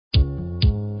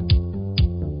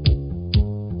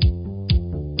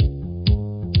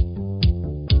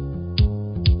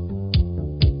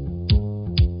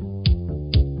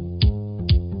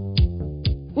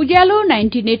उज्यालो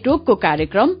 90 नेटवर्कको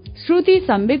कार्यक्रम श्रुति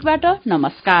सम्वेकबाट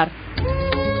नमस्कार।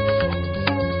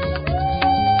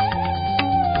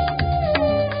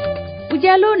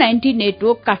 उज्यालो 90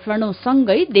 नेटवर्क काठमाडौँ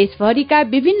सँगै देशभरिका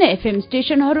विभिन्न एफएम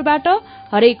स्टेशनहरूबाट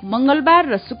हरेक मंगलबार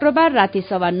र शुक्रबार राति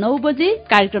 9:15 बजे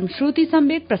कार्यक्रम श्रुति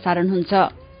सम्वेक प्रसारण हुन्छ।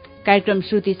 कार्यक्रम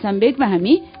श्रुति सम्वेकमा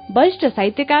हामी वरिष्ठ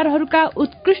साहित्यकारहरूका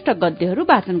उत्कृष्ट गद्यहरू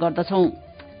वाचन गर्दछौं।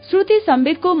 श्रुति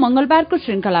सम्वेकको मंगलबारको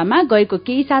श्रृंखलामा गएको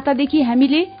केही सातादेखि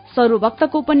हामीले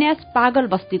सरूभक्तको उपन्यास पागल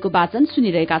बस्तीको वाचन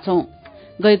सुनिरहेका छौं।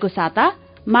 गएको साता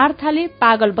मार्थाले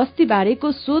पागल बस्ती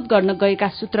बारेको शोध गर्न गएका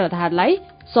सूत्रधारलाई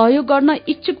सहयोग गर्न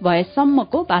इच्छुक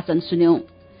भएसम्मको वाचन सुन्यौं।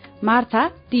 मार्था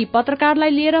ती पत्रकारलाई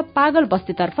लिएर पागल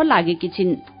बस्तीतर्फ लागेकी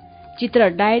छिन्। चित्र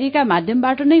डायरीका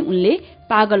माध्यमबाट नै उनले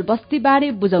पागल बस्ती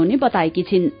बारे बुझाउने बताएकी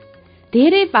छिन्।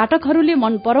 धेरै पाठकहरूले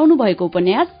मन पराउनु भएको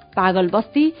उपन्यास पागल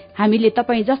बस्ती हामीले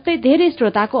तपाई जस्तै धेरै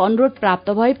श्रोताको अनुरोध प्राप्त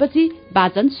भएपछि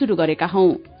वाचन शुरू गरेका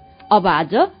हौं। अब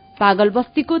आज पागल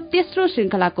बस्तीको तेस्रो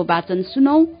श्रृंखलाको वाचन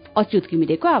सुनौ अच्युत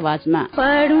घिमिरेको आवाजमा।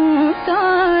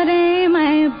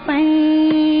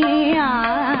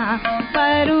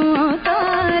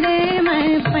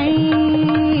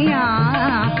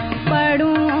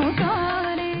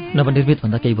 नवनिर्मित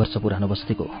भन्दा केही वर्ष पुरानो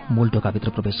बस्तीको मूल ढोकाभित्र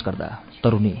प्रवेश गर्दा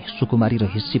तरुणी सुकुमारी र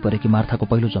हिस्सी परेकी मार्थाको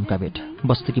पहिलो जम्का भेट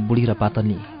बस्तीकी बुढी र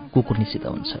पातनी कुकुर्नीसित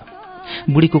हुन्छ।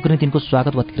 बुढी कुकुर्नी तिनको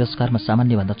स्वागत वा तिरस्कारमा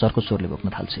सामान्य भन्दा चर्को स्वरले बोक्न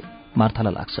थाल्छे।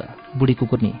 मार्थालाई लाग्छ बुढी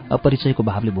कुकुर्नी अपरिचयको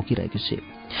भावले भोकिरहेकी छे,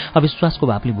 अविश्वासको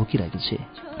भावले भोकिरहेकी छे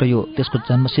र यो त्यसको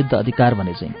जन्मसिद्ध अधिकार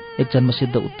भने चाहिँ एक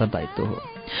जन्मसिद्ध उत्तरदायित्व हो।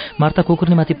 मार्था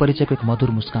कुकुर्नीमाथि परिचयको एक मधुर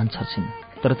मुस्कान छर्छिन्,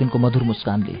 तर तिनको मधुर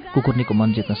मुस्कानले कुकुर्नीको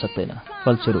मन जित्न सक्दैन।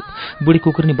 फलस्वरूप बुढी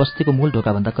कुकुर्नी बस्तीको मूल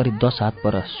ढोकाभन्दा करिब 10 हात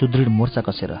पर सुदृढ मोर्चा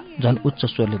कसेर झन उच्च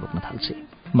स्वरले बोक्न थाल्छे।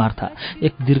 मार्था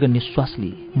एक दीर्घ निश्वास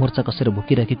लिई मोर्चा कसेर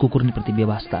भोकिरहेकी कुकुर्नीप्रति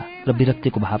बेवास्ता र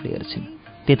विरक्तिको भावले हेर्छिन्।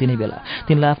 त्यति नै बेला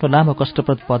तिनलाई आफ्नो लामो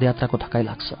कष्टप्रद पदयात्राको थकाइ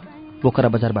लाग्छ। पोखरा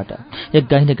बजारबाट एक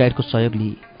गाइने गाइडको सहयोग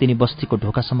लिई तिनी बस्तीको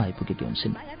ढोकासम्म आइपुगेकी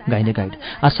हुन्छन्। गाइने गाइड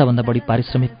आशाभन्दा बढी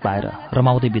पारिश्रमिक पाएर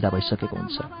रमाउँदै बिदा भइसकेको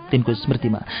हुन्छ। तिनको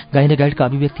स्मृतिमा गाइने गाइडका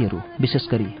अभिव्यक्तिहरू विशेष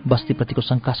गरी बस्तीप्रतिको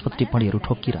शङ्कास्पद टिप्पणीहरू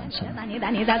ठोक्किरहन्छन्।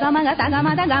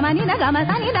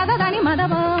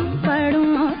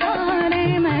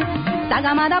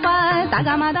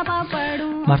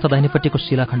 मार्था दाहिनेपट्टिको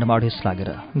शिलाखण्डमा अडेस लागेर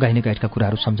गाइने गाइडका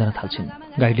कुराहरू सम्झन थाल्छिन्।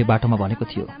 गाइडले बाटोमा भनेको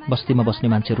थियो बस्तीमा बस्ने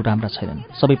मान्छेहरू राम्रा छैनन्,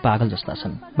 सबै पागल जस्ता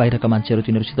छन्। बाहिरका मान्छेहरू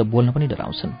तिनीहरूसित बोल्न पनि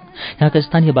डराउँछन्। यहाँका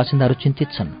स्थानीय बासिन्दाहरू चिन्तित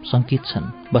छन्, शङ्कित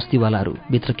छन्। बस्तीवालाहरू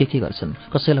भित्र के गर्छन्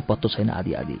कसैलाई पत्तो छैन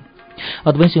आदि आदि।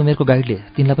 अद्वैंशी उमेरको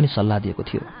गाइडले तिनलाई पनि सल्लाह दिएको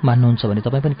थियो, मान्नुहुन्छ भने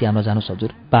तपाईँ पनि त्यहाँ नजानुहोस्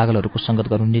हजुर, पागलहरूको सङ्गत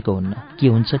गर्नु निको हुन्न। के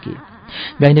हुन्छ कि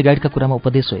गाइने गाइडका कुरामा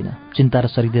उपदेश होइन, चिन्ता र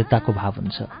सरिदताको भाव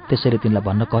हुन्छ। त्यसैले तिनलाई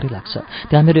भन्न करै लाग्छ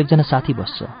त्यहाँ मेरो एकजना साथी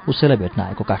बस्छ, उसैलाई भेट्न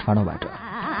आएको काठमाडौँबाट।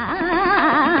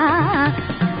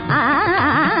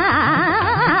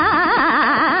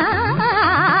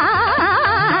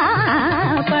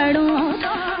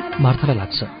 मार्थालाई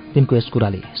लाग्छ तिनको यस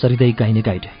कुराले सरिदै गाइने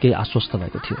गाइड केही आश्वस्त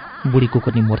भएको थियो। बुढी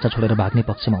कुकुर्नी मोर्चा छोडेर भाग्ने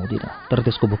पक्षमा हुँदैन, तर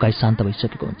त्यसको भुकाइ शान्त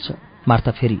भइसकेको हुन्छ।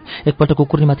 मार्था फेरि एकपल्ट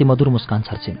कुकुर्नीमाथि मधुर मुस्कान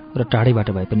छर्छिन् र टाढैबाट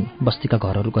भए पनि बस्तीका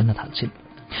घरहरू गन्न थाल्छिन्।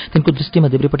 तिनको दृष्टिमा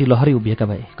देब्रेपट्टि लहरै उभिएका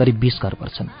भए करिब 20 घर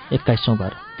पर्छन्। 21औं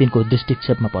घर तिनको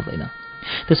दृष्टिक्षेपमा पर्दैन।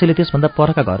 त्यसैले त्यसभन्दा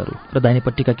परका घरहरू र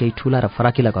दाहिनेपट्टिका केही ठूला र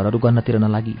फराकिला घरहरू गन्नतिर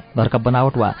नलागी घरका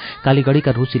बनावट वा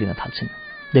कालीगढीका रुचि लिन थाल्छिन्।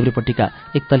 देब्रेपट्टिका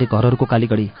एकतले घरहरूको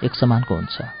कालीगढी एक समानको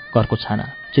हुन्छ। घरको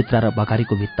छाना, चित्रा र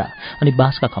बघारीको भित्ता अनि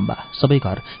बाँसका खम्बा सबै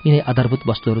घर यिनै आधारभूत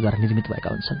वस्तुहरूद्वारा निर्मित भएका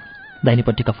हुन्छन्।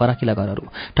 दाहिनेपट्टिका फराकिला घरहरू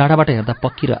टाढाबाट हेर्दा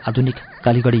पक्की र आधुनिक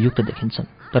कालीगढीयुक्त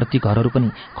देखिन्छन्, तर ती घरहरू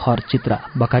पनि खर,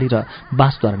 चित्रा, बकारी र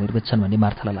बाँसद्वारा निर्मित छन् भन्ने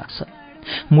मार्थालाई लाग्छ।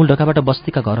 मूल ढोकाबाट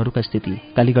बस्तीका घरहरूका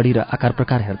स्थिति, कालीगढी र आकार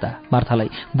प्रकार हेर्दा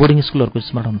मार्थालाई बोर्डिङ स्कुलहरूको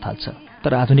स्मरण हुन थाल्छ।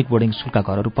 तर आधुनिक बोर्डिङ स्कुलका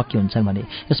घरहरू पक्की हुन्छन् भने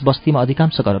यस बस्तीमा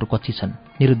अधिकांश घरहरू कच्ची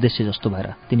छन्। निरुद्देश्य जस्तो भएर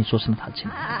तिनी सोच्न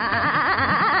थाल्छिन्।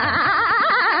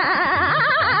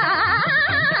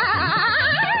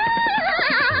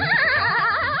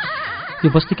 यो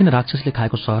बस्ती किन राक्षसले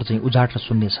खाएको सहर चाहिँ उजाड र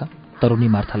शून्य छ? तरुणी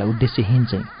मार्थालाई उद्देश्यहीन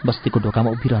चाहिँ बस्तीको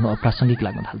ढोकामा उभिरहनु अप्रासङ्गिक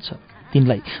लाग्न थाल्छ।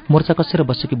 तिनलाई मोर्चा कसेर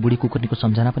बसेकी बुढी कुकुर्नीको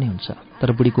सम्झना पनि हुन्छ,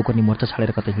 तर बुढी कुकुर्नी मोर्चा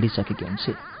छाडेर कतै हिँडिसकेकी हुन्छ।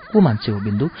 को मान्छे हो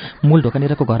बिन्दु? मूल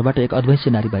ढोकानिरको घरबाट एक अद्वैंशी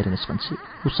नारी बाहिर निस्कन्छे।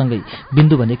 उसँगै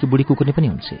बिन्दु भनेकी बुढी कुकुर्नी पनि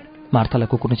हुन्छ। मार्थालाई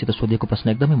कुकुर्नीसित सोधिएको प्रश्न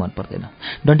एकदमै मन पर्दैन।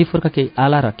 डन्डीफोरका केही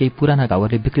आला र केही पुराना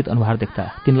घाउहरूले विकृत अनुहार देख्दा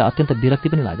तिनलाई अत्यन्त विरक्ति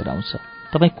पनि लागेर आउँछ।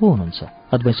 तपाईँ को हुनुहुन्छ?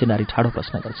 अद्वैंशी नारी ठाडो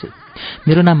प्रश्न गर्छे।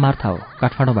 मेरो नाम मार्था हो,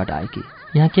 काठमाडौँबाट आएकी।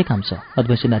 यहाँ के काम छ?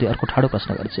 अद्वैंशी नारी अर्को ठाडो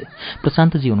प्रश्न गर्छे।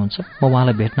 प्रशान्तजी हुनुहुन्छ? म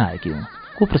उहाँलाई भेट्न आएकी हुँ।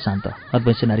 को को प्रशान्त?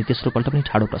 अद्वैंसी नारी तेस्रोपल्ट पनि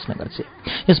ठाडो प्रश्न गर्छे।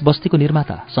 यस बस्तीको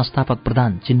निर्माता, संस्थापक,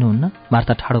 प्रधान चिन्नुहुन्न?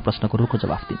 मार्था ठाडो प्रश्नको रुखो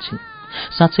जवाफ दिन्छिन्।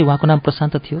 साँच्चै उहाँको नाम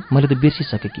प्रशान्त थियो? मैले त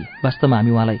बिर्सिसकेँ कि। वास्तवमा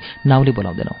हामी उहाँलाई नाउँले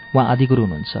बोलाउँदैनौँ। उहाँ आदिगुरु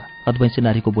हुनुहुन्छ। अद्वैंसी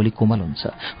नारीको बोली कोमल हुन्छ।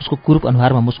 उसको कुरूप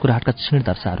अनुहारमा मुस्कुराहटका क्षीण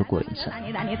दर्शाहरू कोरिन्छ।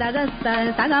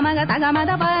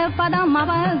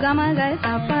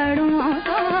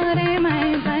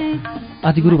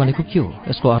 आदिगुरु भनेको के हो?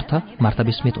 यसको अर्थ? मार्था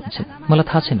विस्मित हुन्छन्। मलाई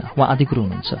थाहा छैन। उहाँ आदिगुरु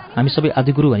हुनुहुन्छ। हामी सबै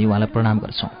आदिगुरु भनी उहाँलाई प्रणाम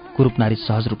गर्छौँ। कुरूप नारी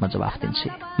सहज रूपमा जवाफ दिन्छे।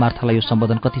 मार्थालाई यो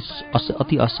सम्बोधन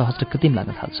अति असहज र कृत्रिम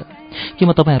लाग्न थाल्छ। के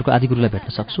म तपाईँहरूको आदिगुरुलाई भेट्न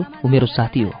सक्छु? ऊ मेरो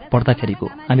साथी हो, पढ्दाखेरिको।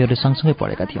 हामीहरूले सँगसँगै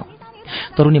पढेका थियौँ।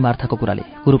 तरुणी मार्थाको कुराले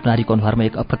कुरूप नारीको अनुहारमा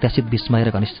एक अप्रत्याशित विस्मय र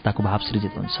घनिष्ठताको भाव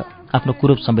सृजित हुन्छ। आफ्नो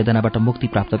कुरूप संवेदनाबाट मुक्ति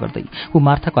प्राप्त गर्दै ऊ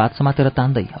मार्थाको हात समातेर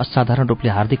तान्दै असाधारण रूपले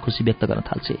हार्दिक खुसी व्यक्त गर्न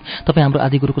थाल्छे। तपाईँ हाम्रो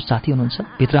आदिगुरुको साथी हुनुहुन्छ?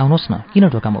 भित्र आउनुहोस् न। किन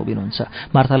ढोकामा उभिनुहुन्छ?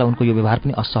 मार्थालाई उनको यो व्यवहार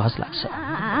पनि असहज लाग्छ।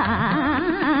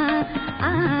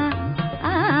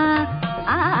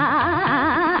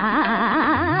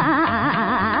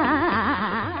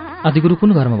 आदिगुरु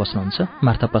कुन घरमा बस्नुहुन्छ?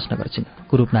 मार्था प्रश्न गर्छिन्।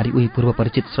 कुरूप नारी उही पूर्व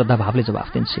परिचित श्रद्धाभावले जवाफ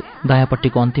दिन्छे।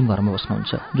 दायाँपट्टिको अन्तिम घरमा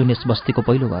बस्नुहुन्छ, जुन यस बस्तीको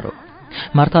पहिलो घर हो।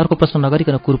 मार्था अर्को प्रश्न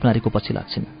नगरिकन कुरूप नारीको पछि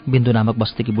लाग्छिन्। बिन्दु नामक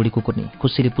बस्तीकी बुढी कुकुर्नी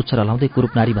खुसीले पुच्छर हलाउँदै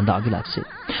कुरूप नारीभन्दा अघि लाग्छे।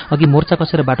 अघि मोर्चा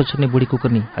कसेर बाटो छेक्ने बुढी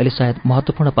कुकुर्नी अहिले सायद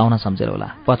महत्त्वपूर्ण पाहुना सम्झेर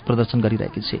होला पथ प्रदर्शन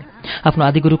गरिरहेकी छे। आफ्नो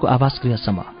आदिगुरुको आवास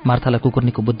गृहसम्म मार्थालाई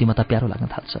कुकुर्नीको बुद्धिमत्ता प्यारो लाग्न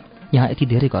थाल्छ। यहाँ यति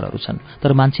धेरै घरहरू छन्,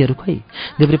 तर मान्छेहरू खै?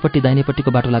 देब्रेपट्टि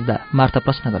दाहिनेपट्टिको बाटो लाग्दा मार्था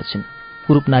प्रश्न गर्छिन्।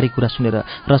 कुरूप नारी कुरा सुनेर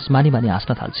रस मानी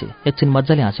हाँस्न थाल्छे। एकछिन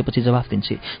मजाले हाँसेपछि जवाफ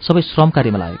दिन्छे। सबै श्रम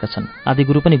कार्यमा लागेका छन्।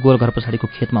 आदिगुरु पनि गोल घर पछाडिको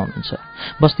खेतमा हुनुहुन्छ।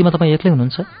 बस्तीमा तपाईँ एक्लै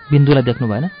हुनुहुन्छ? बिन्दुलाई देख्नु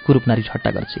भएन? कुरूप नारी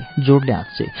ठट्टा गर्छे, जोडले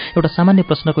हाँस्छे। एउटा सामान्य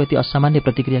प्रश्नको यति असामान्य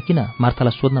प्रतिक्रिया किन?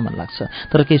 मार्थालाई सोध्न मन लाग्छ,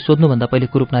 तर केही सोध्नुभन्दा पहिले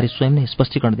कुरूप नारी स्वयं नै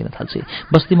स्पष्टीकरण दिन थाल्छे।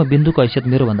 बस्तीमा बिन्दुको हैसियत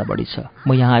मेरोभन्दा बढी छ।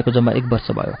 म यहाँ आएको जम्मा 1 वर्ष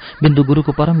भयो। बिन्दु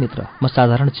गुरुको परम मित्र, म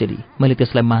साधारण चेली। मैले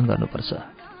त्यसलाई मान गर्नुपर्छ।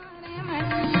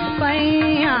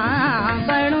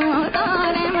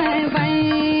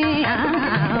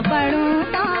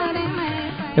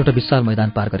 एउटा विशाल मैदान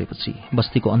पार गरेपछि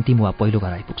बस्तीको अन्तिम वा पहिलो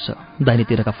घर आइपुग्छ।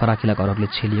 दाहिनेतिरका फराकिला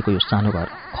घरहरूले छेलिएको यो सानो घर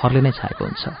खरले नै छाएको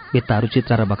हुन्छ। भित्ताहरू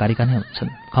चित्रा र बकारीका नै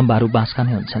हुन्छन्। खम्बाहरू बाँसका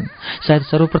नै हुन्छन्। सायद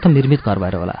सर्वप्रथम निर्मित घर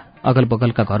भएर होला। अगल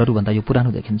बगलका घरहरूभन्दा यो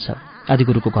पुरानो देखिन्छ।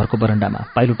 आदिगुरुको घरको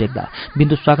बरन्डामा पाइलो टेक्दा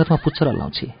बिन्दु स्वागतमा पुच्छर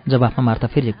हल्लाउँछे। जवाफमा मार्था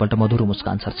फेरि एकपल्ट मधुरो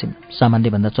मुस्कान छर्छिन्।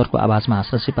 सामान्यभन्दा चर्को आवाजमा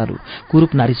हाँस्न सिपालु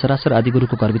कुरूप नारी सरासर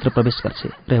आदिगुरुको घरभित्र प्रवेश गर्छे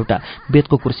र एउटा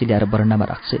बेतको कुर्सी ल्याएर बरन्डामा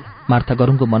राख्छे। मार्था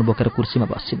गरुङको मन बोकेर कुर्सीमा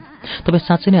बस्छिन्। तपाईँ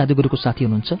साँच्चै नै आदिगुरुको साथी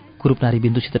हुनुहुन्छ? कुरूप नारी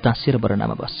बिन्दुसित टाँसिएर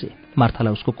बरन्डामा बस्छे।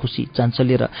 मार्थालाई उसको खुसी,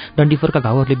 चाञ्चल्य र डन्डीफोरका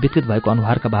घाउहरूले विकृत भएको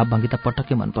अनुहारका भावभङ्गिता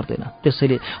पटक्कै मन पर्दैन।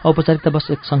 त्यसैले औपचारिकतावश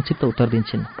एक संक्षिप्त उत्तर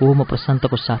दिन्छन्। हो, म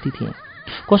प्रशान्तको साथी थिएँ।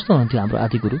 कस्तो हुनुहुन्थ्यो हाम्रो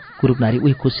आदिगुरु? कुरूप नारी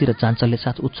उही खुसी र चाञ्चल्य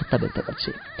साथ उत्सुकता व्यक्त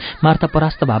गर्छे। मार्था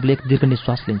परास्त भावले एक दीर्घ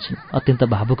निश्वास लिन्छन्, अत्यन्त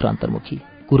भावुक र अन्तर्मुखी।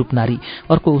 कुरूप नारी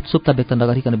अर्को उत्सुकता व्यक्त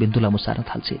नगरिकन बिन्दुलाई मुसार्न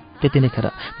थाल्छे। त्यति नै खेर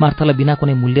मार्थालाई बिना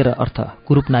कुनै मूल्य र अर्थ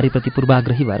कुरूप नारीप्रति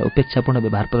पूर्वाग्रही भएर उपेक्षापूर्ण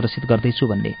व्यवहार प्रदर्शित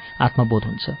गर्दैछु भन्ने आत्मबोध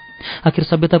हुन्छ। आखिर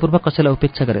सभ्यतापूर्वक कसैलाई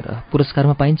उपेक्षा गरेर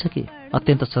पुरस्कारमा पाइन्छ कि?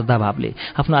 अत्यन्त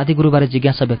श्रद्धाभावले आफ्नो आदिगुरुबारे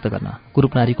जिज्ञासा व्यक्त गर्न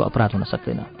कुरूप नारीको अपराध हुन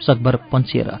सक्दैन। सकभर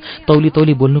पन्छिएर तौली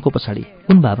तौली बोल्नुको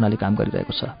पछाडि कुन भावनाले काम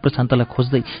गरिरहेको छ? प्रशान्तलाई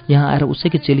खोज्दै यहाँ आएर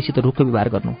उसैकी चेलीसित रुखको व्यवहार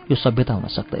गर्नु यो सभ्यता हुन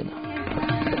सक्दैन।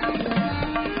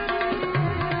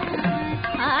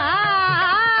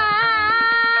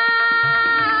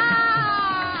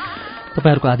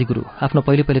 तपाईहरूको आदिगुरु आफ्नो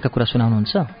पहिलेका कुरा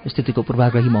सुनाउनुहुन्छ? स्थितिको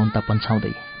पूर्वाग्रही मौनता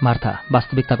पन्छाउँदै मार्था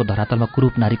वास्तविकताको धरातलमा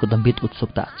कुरूप नारीको दम्भित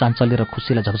उत्सुकता, चाञ्चल्य र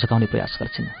खुसीलाई झकझकाउने प्रयास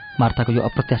गर्छिन्। मार्थाको यो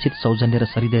अप्रत्याशित सौजन्य र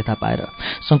हृदयता पाएर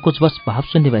सङ्कोचवश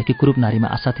भावशून्य भएकी कुरूप नारीमा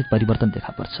आशातीत परिवर्तन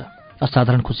देखा पर्छ।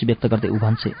 असाधारण खुसी व्यक्त गर्दै उ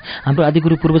भन्छे, हाम्रो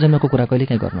आदिगुरु पूर्वजन्मको कुरा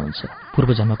कहिलेकाहीँ गर्नुहुन्छ?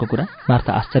 पूर्वजन्मको कुरा? मार्था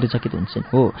आश्चर्यचकित हुन्छन्।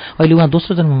 हो, अहिले उहाँ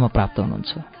दोस्रो जन्ममा प्राप्त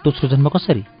हुनुहुन्छ। दोस्रो जन्म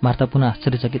कसरी? मार्था पुनः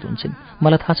आश्चर्यचकित हुन्छन्।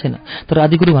 मलाई थाहा छैन, तर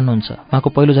आदिगुरु भन्नुहुन्छ उहाँको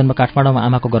पहिलो जन्म काठमाडौँमा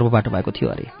आमाको गर्भबाट भएको थियो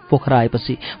अरे। पोखरा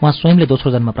आएपछि उहाँ स्वयंले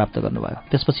दोस्रो जन्म प्राप्त गर्नुभयो।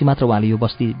 त्यसपछि मात्र उहाँले यो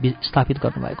बस्ती स्थापित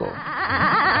गर्नुभएको हो।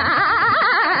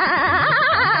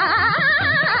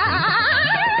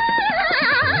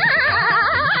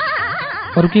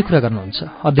 अरू के कुरा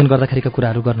गर्नुहुन्छ? अध्ययन गर्दाखेरिका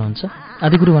कुराहरू गर्नुहुन्छ?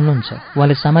 आदिगुरु भन्नुहुन्छ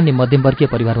उहाँले सामान्य मध्यमवर्गीय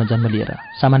परिवारमा जन्म लिएर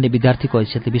सामान्य विद्यार्थीको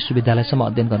हैसियतले विश्वविद्यालयसम्म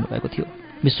अध्ययन गर्नुभएको थियो।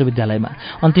 विश्वविद्यालयमा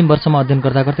अन्तिम वर्षमा अध्ययन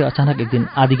गर्दा गर्दै अचानक एक दिन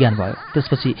आदिज्ञान भयो।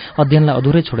 त्यसपछि अध्ययनलाई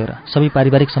अधुरै छोडेर सबै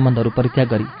पारिवारिक सम्बन्धहरू परित्याग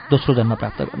गरी दोस्रो जन्म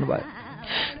प्राप्त गर्नुभयो।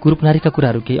 कुरूप नारीका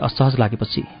कुराहरू केही असहज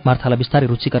लागेपछि मार्थालाई बिस्तारै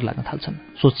रुचिकर लाग्न थाल्छन्।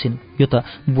 सोच्छिन् यो त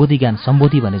बोधि ज्ञान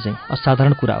सम्बोधि भने चाहिँ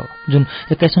असाधारण कुरा हो जुन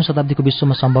 21औं शताब्दीको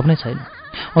विश्वमा सम्भव नै छैन।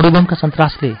 अणुबमका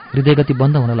सन्तासले हृदयगति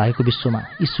बन्द हुन लागेको विश्वमा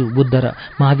यीशु, बुद्ध र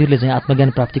महावीरले चाहिँ आत्मज्ञान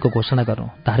प्राप्तिको घोषणा गर्नु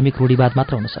धार्मिक रूढिवाद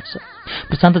मात्र हुन सक्छ।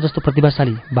 प्रशान्त जस्तो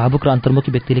प्रतिभाशाली, भावुक र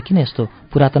अन्तर्मुखी व्यक्तिले किन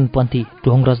यस्तो पुरातनपन्थी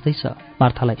ढोङ रच्दैछ?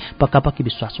 मार्थालाई पक्कापक्की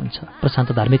विश्वास हुन्छ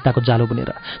प्रशान्त धार्मिकताको जालो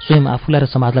बुनेर स्वयं आफूलाई र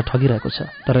समाजलाई ठगिरहेको छ।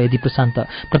 तर यदि प्रशान्त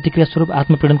प्रतिक्रिया स्वरूप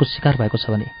आत्मपीडनको शिकार भएको छ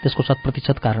भने त्यसको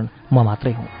 100% कारण म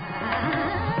मात्रै हुँ।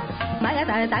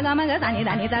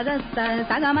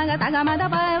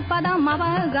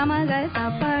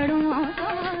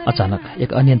 अचानक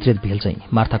एक अनियन्त्रित भेल चाहिँ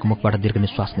मार्थाको मुखबाट दीर्घ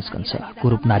निश्वास निस्कन्छ।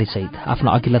 कुरूप नारीसहित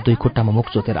आफ्नो अघिल्ला दुई खुट्टामा मुख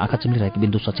जोतेर आँखा चिम्लिरहेकी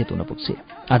बिन्दु सचेत हुन पुग्छे।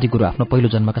 आदिगुरु आफ्नो पहिलो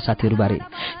जन्मका साथीहरूबारे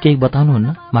केही बताउनुहुन्न?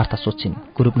 मार्था सोच्छिन्।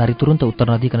 कुरूप नारी तुरन्त उत्तर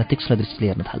नदिकन तीक्ष्ण दृष्टिले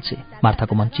हेर्न थाल्छे।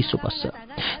 मार्थाको मन चिसो बस्छ।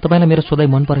 तपाईलाई मेरो सोधाइ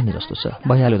मन परे नि जस्तो छ,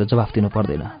 भइहाल्यो त जवाफ दिनु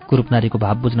पर्दैन। कुरूप नारीको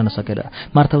भाव बुझ्न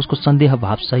नसकेर मार्था उसको सन्देह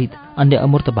भावसहित अन्य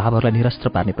अमूर्त भावहरूलाई निरस्त्र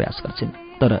पार्ने प्रयास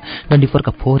गर्छिन्। तर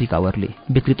डन्डीफोरका फोहोरी कावरले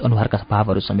विकृत अनुहारका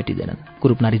भावहरू समेटिँदैनन्।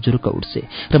 कुरूप नारी जुरुक्क उठ्छे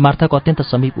र मार्थाको अत्यन्त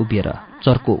समीप उभिएर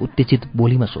चर्को उत्तेजित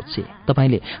बोलीमा सोध्छे,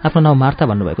 तपाईले आफ्नो नाउँ मार्था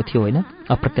भन्नुभएको थियो होइन?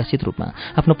 अप्रत्याशित रूपमा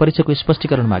आफ्नो परिचयको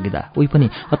स्पष्टीकरण मागिँदा उही पनि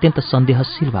अत्यन्त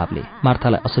सन्देहशील भावले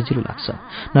मार्थालाई असजिलो लाग्छ।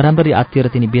 नराम्ररी आत्तिएर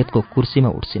तिनी बेदको कुर्सीमा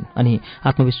उठ्छिन् अनि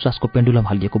आत्मविश्वासको पेन्डुलम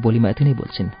हल्लिएको बोलीमा यति नै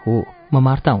बोल्छिन्, हो म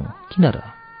मार्था हुँ, किन र?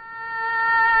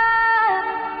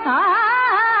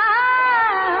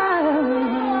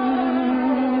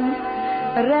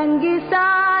 रंगी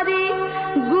सारी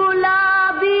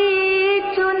गुलाबी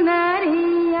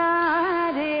चुनरिया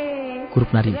रे।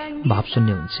 कुरूप नारी भाव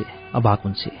शून्य हुन्छे, अभाग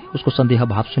हुन्छे। उसको सन्देह,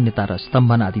 भाव शून्यता र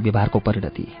स्तम्भन आदि व्यवहारको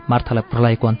परिणति मार्थालाई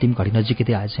प्रलयको अन्तिम घडी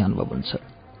नजिकै आए चाहिँ अनुभव हुन्छ।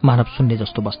 मानव शून्य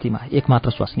जस्तो बस्तीमा एकमात्र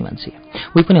स्वास्नी मान्छे,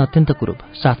 उही पनि अत्यन्त कुरूप,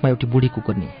 साथमा एउटी बुढी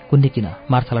कुकुर्नी, कुन्नी किन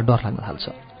मार्थालाई डर लाग्न थाल्छ।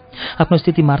 आफ्नो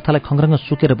स्थिति मार्थालाई खङ्ग्रङ्ग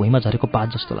सुकेर भुइँमा झरेको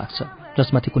पात जस्तो लाग्छ,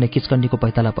 जसमाथि कुनै किचकण्डीको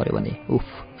पैताला पर्यो भने उफ।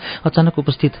 अचानक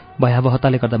उपस्थित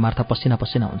भयावहताले गर्दा मार्था पसिना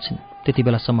पसिना हुन्छन्। त्यति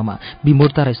बेलासम्ममा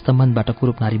विमूर्ता र स्तम्भनबाट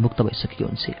कुरूप नारी मुक्त भइसकेकी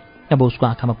हुन्छे। अब उसको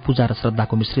आँखामा पूजा र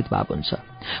श्रद्धाको मिश्रित भाव हुन्छ।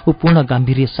 ऊ पूर्ण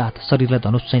गाम्भीर्य साथ शरीरलाई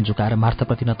धनुष चाहिँ झुकाएर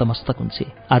मार्थाप्रति नतमस्तक हुन्छे।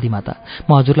 आदिमाता,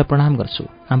 म हजुरलाई प्रणाम गर्छु।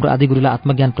 हाम्रो आदिगुरुलाई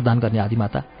आत्मज्ञान प्रदान गर्ने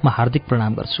आदिमाता, म हार्दिक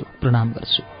प्रणाम गर्छु, प्रणाम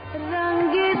गर्छु।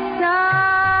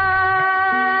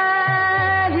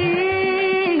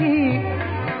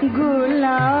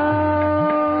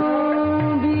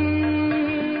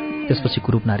 त्यसपछि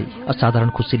कुरूप नारी असाधारण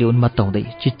खुसीले उन्मत्त हुँदै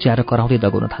चिच्याएर कराउँदै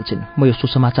दगाउन थाल्छिन्, म यो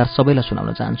सुसमाचार सबैलाई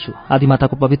सुनाउन चाहन्छु।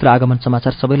 आदिमाताको पवित्र आगमन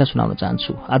समाचार सबैलाई सुनाउन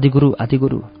चाहन्छु। आदिगुरु,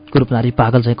 आदिगुरु। कुरूप नारी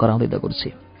पागल झैं कराउँदै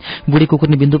दगुर्छे। बुढी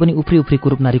कुकुर्नी बिन्दु पनि उफ्री उफ्री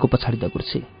कुरूप नारीको पछाडि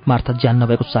दगुर्छे। मार्था ज्यान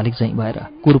नभएको शालिक झैं भएर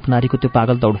कुरूप नारीको त्यो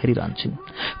पागल दौड हेरिरहन्छन्।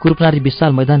 कुरूप नारी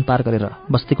विशाल मैदान पार गरेर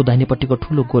बस्तीको दाहिनेपट्टिको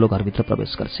ठूलो गोलो घरभित्र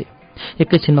प्रवेश गर्छे।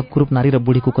 एकैछिनमा कुरूप नारी र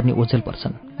बुढी कुकुर्नी ओझेल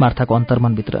पर्छन्। मार्थाको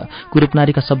अन्तर्मनभित्र कुरूप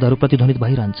नारीका शब्दहरू प्रतिध्वनित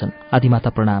भइरहन्छन्, आदिमाता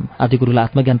प्रणाम, आदिगुरुलाई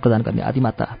आत्मज्ञान प्रदान गर्ने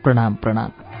आदिमाता प्रणाम,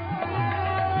 प्रणाम।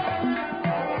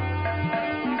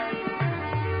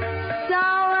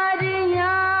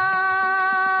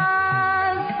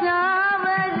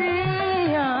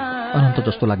 अनन्त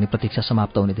जस्तो लाग्ने प्रतीक्षा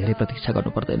समाप्त हुने धेरै प्रतीक्षा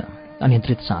गर्नु पर्दैन।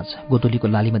 अनियन्त्रित साँझ गोदुलीको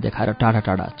लालीमा देखाएर टाढा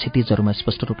टाढा क्षितिजहरूमा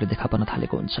स्पष्ट रूपले देखा पर्न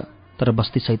थालेको हुन्छ। तर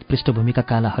बस्तीसहित पृष्ठभूमिका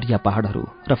काला हरिया पहाडहरू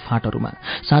र फाँटहरूमा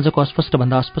साँझको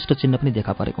अस्पष्टभन्दा अस्पष्ट चिन्ह पनि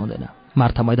देखा परेको हुँदैन।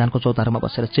 मार्था मैदानको चौतारोमा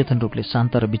बसेर चेतन रूपले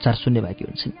शान्त र विचार शून्य भएकी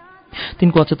हुन्छन्।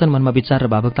 तिनको अचेतन मनमा विचार र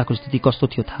भावुकताको स्थिति कस्तो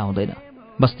थियो थाहा हुँदैन।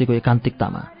 बस्तीको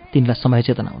एकान्तिकतामा तिनलाई समय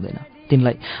चेतना हुँदैन।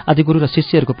 तिनलाई आदिगुरु र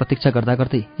शिष्यहरूको प्रतीक्षा गर्दा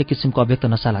गर्दै एक किसिमको अव्यक्त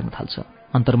नशा लाग्न थाल्छ।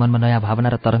 अन्तर्मनमा नयाँ भावना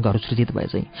र तरङ्गहरू सृजित भए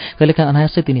चाहिँ कहिलेकाहीँ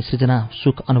अनायासै तिनी सृजना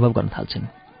सुख अनुभव गर्न थाल्छन्।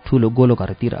 ठूलो गोलो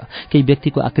घरतिर केही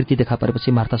व्यक्तिको आकृति देखा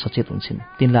परेपछि मार्था सचेत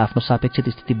हुन्छन्। तिनलाई आफ्नो सापेक्षित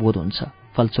स्थिति बोध हुन्छ।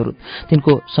 फलस्वरूप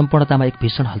तिनको सम्पूर्णतामा एक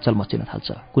भीषण हलचल मचिन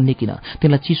थाल्छ। कुन्नी किन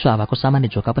तिनलाई चिसो हावाको सामान्य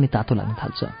झोका पनि तातो लाग्न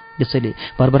थाल्छ। यसैले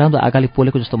भरभराउँदो आगाले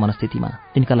पोलेको जस्तो मनस्थितिमा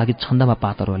तिनका लागि छन्दमा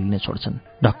पातहरू हल्लिने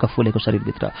छोड्छन्। ढक्क फुलेको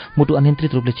शरीरभित्र मुटु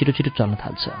अनियन्त्रित रूपले छिटो छिटो चल्न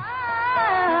थाल्छ।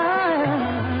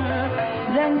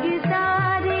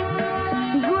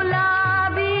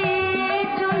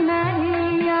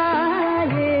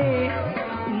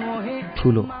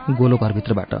 ठूलो गोलो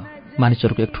घरभित्रबाट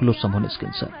मानिसहरूको एक ठूलो समूह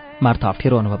निस्किन्छ। मार्था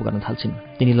अप्ठ्यारो अनुभव गर्न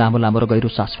थाल्छिन्। तिनी लामो लामो र गहिरो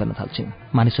सास फेर्न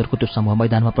थाल्छिन्। मानिसहरूको त्यो समूह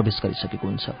मैदानमा प्रवेश गरिसकेको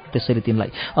हुन्छ। त्यसैले तिनलाई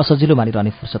असजिलो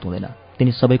मानिरहने फुर्सद हुँदैन।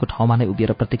 तिनी सबैको ठाउँमा नै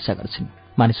उभिएर प्रतीक्षा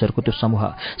गर्छिन्। मानिसहरूको त्यो समूह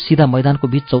सिधा मैदानको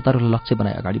बीच चौतारोलाई लक्ष्य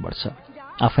बनाई अगाडि बढ्छ।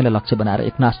 आफैलाई लक्ष्य बनाएर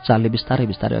एकनास चालले बिस्तारै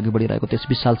बिस्तारै अघि बढिरहेको त्यस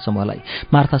विशाल समूहलाई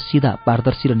मार्था सिधा,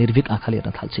 पारदर्शी र निर्भीक आँखाले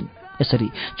हेर्न थाल्छिन्। यसरी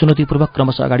चुनौतीपूर्वक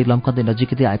क्रमशः अगाडि लम्कँदै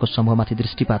नजिकै आएको समूहमाथि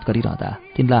दृष्टिपात गरिरहँदा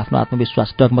तिनलाई आफ्नो आत्मविश्वास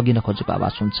डगमगिन खोजेको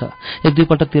आभास हुन्छ। एक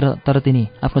दुईपल्टतिर तर तिनी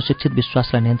आफ्नो शिक्षित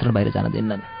विश्वासलाई नियन्त्रण बाहिर जान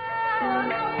दिन्नन्।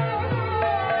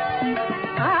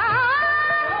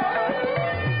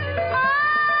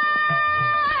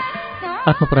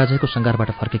 आत्मपराजयको सङ्घारबाट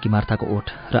फर्केकी मार्थाको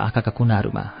ओठ र आँखाका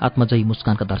कुनाहरूमा आत्मजयी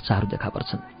मुस्कानका दर्शाहरू देखा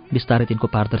पर्छन्। बिस्तारै तिनको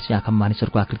पारदर्शी आँखामा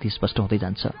मानिसहरूको आकृति स्पष्ट हुँदै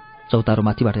जान्छ।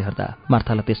 चौतारोमाथिबाट हेर्दा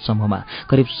मार्थालाई त्यस समूहमा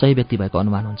करिब 100 व्यक्ति भएको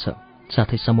अनुमान हुन्छ।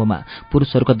 साथै समूहमा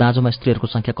पुरुषहरूको दाँजोमा स्त्रीहरूको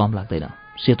सङ्ख्या कम लाग्दैन।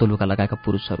 सेतो लुगा लगाएका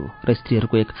पुरुषहरू र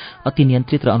स्त्रीहरूको एक अति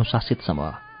नियन्त्रित र अनुशासित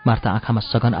समूह। मार्था आँखामा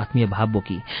सघन आत्मीय भाव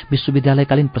बोकी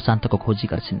विश्वविद्यालयकालीन प्रशान्तको खोजी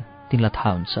गर्छिन्। तिनलाई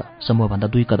थाहा हुन्छ समूहभन्दा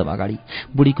 2 कदम अगाडि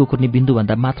बुढी कुकुर्नी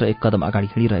बिन्दुभन्दा मात्र 1 कदम अगाडि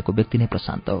हिँडिरहेको व्यक्ति नै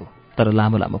प्रशान्त हो। तर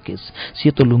लामो लामो केस,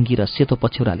 सेतो लुङ्गी र सेतो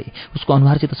पछ्यौराले उसको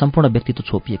अनुहारसित सम्पूर्ण व्यक्तित्व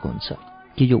छोपिएको हुन्छ।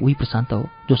 कि यो उही प्रशान्त हो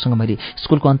जोसँग मैले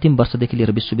स्कुलको अन्तिम वर्षदेखि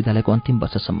लिएर विश्वविद्यालयको अन्तिम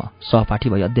वर्षसम्म सहपाठी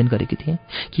भई अध्ययन गरेकी थिएँ?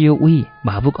 कि यो उही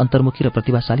भावुक अन्तर्मुखी र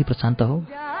प्रतिभाशाली प्रशान्त हो?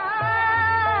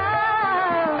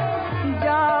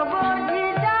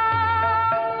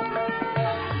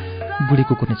 बुढी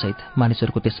कुकुर्नी सहित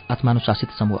मानिसहरूको त्यस आत्मानुशासित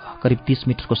समूह करिब 30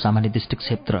 मिटरको सामान्य दृष्टि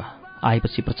क्षेत्र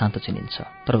आएपछि प्रशान्त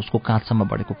चिनिन्छ। तर उसको काँधसम्म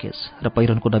बढेको केस र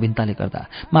पहिरनको नवीनताले गर्दा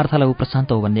मार्थालाई ऊ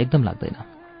प्रशान्त हो भन्ने एकदम लाग्दैन।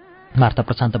 मार्था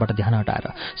प्रशान्तबाट ध्यान हटाएर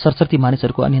सरसर्ती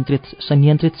मानिसहरूको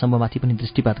संनियन्त्रित समूहमाथि पनि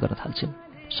दृष्टिपात गर्न थाल्छिन्।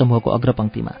 समूहको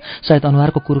अग्रपङ्क्तिमा सायद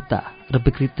अनुहारको कुरूपता र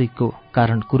विकृतिको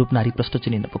कारण कुरूप नारी प्रष्ट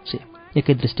चिनिन पुग्छे।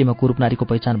 एकै दृष्टिमा कुरूप नारीको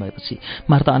पहिचान भएपछि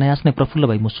मार्था अनायास नै प्रफुल्ल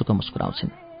भई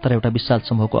मुस्कुराउँछिन्। तर एउटा विशाल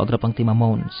समूहको अग्रपङ्क्तिमा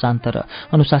मौन, शान्त र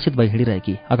अनुशासित भई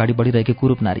हिँडिरहेकी, अगाडि बढिरहेकी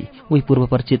कुरूप नारी उही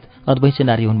पूर्वपरिचित अद्वैंसी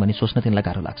नारी हुन् भनी सोच्न तिनलाई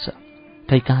गाह्रो लाग्छ।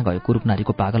 खै कहाँ गयो कुरूप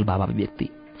नारीको पागल भावाभिव्यक्ति?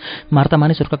 मार्था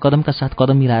मानिसहरूका कदमका साथ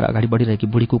कदम मिलाएर अगाडि बढिरहेकी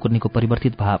बुढी कुकुर्नीको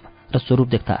परिवर्तित भाव र स्वरूप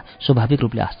देख्दा स्वाभाविक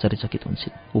रूपले आश्चर्यचकित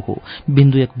हुन्छन्। ओहो,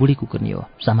 बिन्दु एक बुढी कुकुर्नी हो,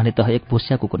 सामान्यतः एक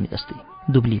भुस्या कुकुर्नी जस्ती,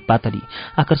 दुब्ली, पातली,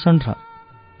 आकर्षण र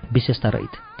विशेषता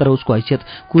रहित। तर उसको हैसियत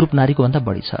कुरूप नारीको भन्दा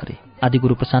बढी छ अरे।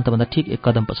 आदिगुरु प्रशान्तभन्दा ठिक 1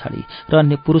 कदम पछाडि र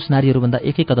अन्य पुरुष नारीहरूभन्दा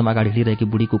 1 कदम अगाडि हिँडिरहेकी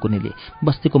बुढी कुकुर्नीले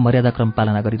बस्तीको मर्यादाक्रम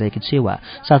पालना गरिरहेकी छे वा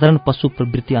साधारण पशु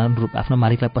प्रवृत्ति अनुरूप आफ्नो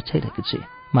मालिकलाई पछ्याइरहेकी छे?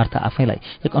 मार्था आफैलाई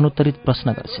एक अनुत्तरित प्रश्न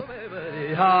गर्छ।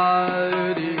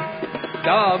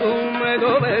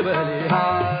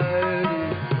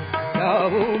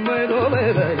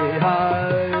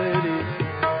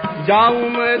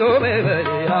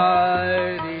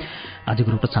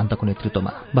 आदिगुरु प्रशान्तको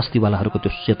नेतृत्वमा बस्तीवालाहरूको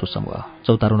त्यो सेतो समूह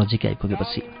चौतारो नजिकै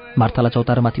आइपुगेपछि मार्थालाई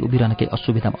चौतारोमाथि उभिरहन केही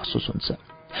असुविधा महसुस हुन्छ।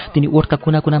 तिनी ओठका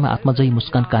कुनाकुनामा आत्मजयी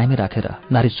मुस्कान कायमै राखेर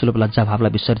नारी सुलभ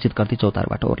लज्जाभावलाई विसर्जित गर्दै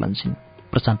चौतारोबाट ओर्लन्छन्।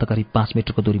 प्रशान्त करिब 5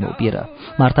 मिटरको दूरीमा उभिएर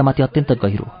मार्थामाथि अत्यन्त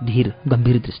गहिरो, धीर,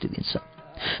 गम्भीर दृष्टि दिन्छ।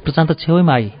 प्रशान्त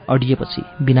छेउमा आई अडिएपछि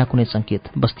बिना कुनै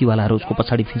सङ्केत बस्तीवालाहरू उसको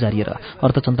पछाडि फिजारिएर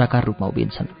अर्धचन्द्राकार रूपमा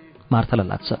उभिन्छन्। मार्थालाई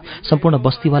लाग्छ सम्पूर्ण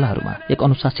बस्तीवालाहरूमा एक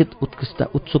अनुशासित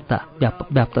उत्सुकता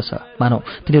व्याप्त छ, मानौ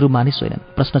तिनीहरू मानिस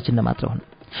होइनन्, प्रश्न चिन्ह मात्र हुन्।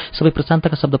 सबै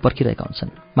प्रशान्तका शब्द पर्खिरहेका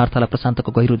हुन्छन्। मार्थालाई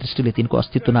प्रशान्तको गहिरो दृष्टिले तिनको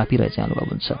अस्तित्व नापिरहे चाहिँ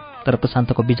अनुभव हुन्छ। तर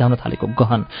प्रशान्तको बिझाउन थालेको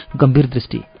गहन, गम्भीर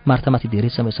दृष्टि मार्थामाथि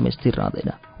धेरै समयसम्म स्थिर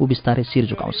रहँदैन। ऊ बिस्तारै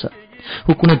शिर झुकाउँछ।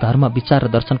 ऊ कुनै धर्म, विचार र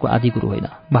दर्शनको आदिगुरु होइन,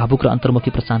 भावुक र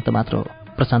अन्तर्मुखी प्रशान्त मात्र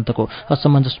हो। प्रशान्तको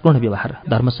असमञ्जसपूर्ण व्यवहार,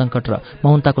 धर्मसङ्कट र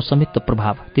मौनताको संयुक्त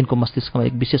प्रभाव तिनको मस्तिष्कमा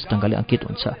एक विशेष ढङ्गले अंकित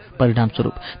हुन्छ।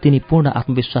 परिणामस्वरूप तिनी पूर्ण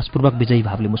आत्मविश्वासपूर्वक विजयी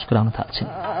भावले मुस्कुराउन थाल्छिन्।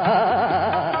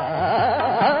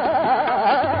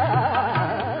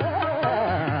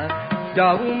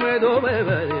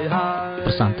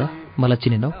 प्रशान्त, मलाई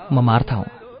चिनेनौ? म मार्था हुँ।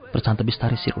 प्रशान्त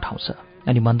बिस्तारै शिर उठाउँछ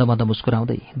अनि मन्द मन्द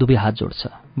मुस्कुराउँदै दुवै हात जोड्छ।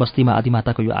 बस्तीमा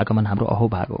आदिमाताको यो आगमन हाम्रो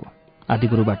अहोभाग हो।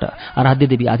 आदिगुरुबाट आराध्य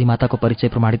देवी आदिमाताको परिचय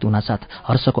प्रमाणित हुनासाथ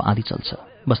हर्षको आँधी चल्छ।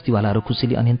 बस्तीवालाहरू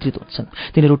खुसीले अनियन्त्रित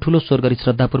हुन्छन्। तिनीहरू ठूलो स्वर गरी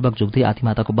श्रद्धापूर्वक झुक्दै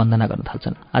आदिमाताको वन्दना गर्न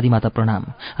थाल्छन्। आदिमाता प्रणाम,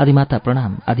 आदिमाता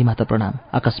प्रणाम, आदिमाता प्रणाम।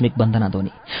 आकस्मिक वन्दना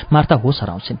ध्वनि। मार्था होस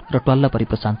हराउँछिन् र टल्ल परि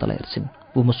प्रशान्तलाई हेर्छिन्।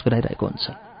 ऊ मुस्कुराइरहेको हुन्छ।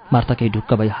 मार्था केही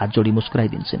ढुक्क भई हात जोडी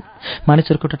मुस्कुराइदिन्छन्।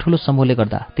 मानिसहरूको एउटा ठूलो समूहले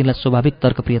गर्दा तिनलाई स्वाभाविक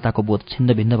तर्कप्रियताको बोध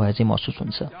छिन्न भिन्न भए चाहिँ महसुस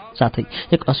हुन्छ।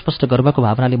 साथै एक अस्पष्ट गर्वको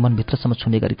भावनाले मनभित्रसम्म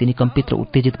छुने गरी तिनी कम्पित र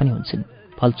उत्तेजित पनि हुन्छन्।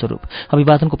 फलस्वरूप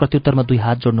अभिवादनको प्रत्युत्तरमा 2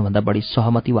 हात जोड्नुभन्दा बढी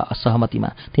सहमति वा असहमतिमा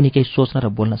तिनी केही सोच्न र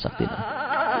बोल्न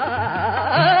सक्दैनन्।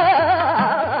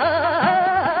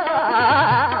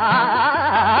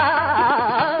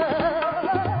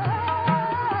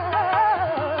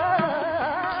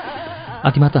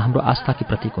 आदिमाता हाम्रो आस्थाकी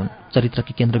प्रतीक हुन्,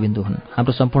 चरित्रकी केन्द्रबिन्दु हुन्,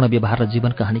 हाम्रो सम्पूर्ण व्यवहार र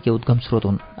जीवन कहानीकै उद्गम स्रोत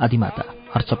हुन्। आदिमाता।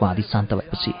 हर्षको आँधी शान्त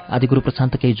भएपछि आदिगुरु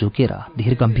प्रशान्त केही झुकेर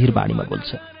धीर गम्भीर बाणीमा बोल्छ।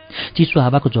 चिसो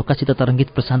हावाको झोक्कासित तरङ्गित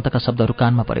प्रशान्तका शब्दहरू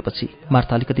कानमा परेपछि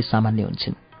मार्था अलिकति सामान्य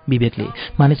हुन्छन्। विवेकले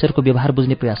मानिसहरूको व्यवहार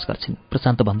बुझ्ने प्रयास गर्छिन्।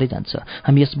 प्रशान्त भन्दै जान्छ,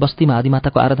 हामी यस बस्तीमा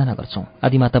आदिमाताको आराधना गर्छौं।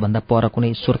 आदिमाता भन्दा पर कुनै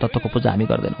ईश्वर तत्त्वको पूजा हामी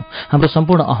गर्दैनौं। हाम्रो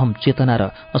सम्पूर्ण अहम, चेतना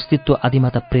र अस्तित्व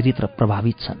आदिमाता प्रेरित र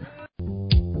प्रभावित छन्।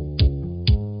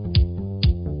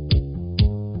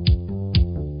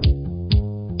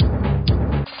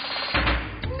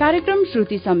 कार्यक्रम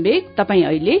श्रुति सम्वेक तपाई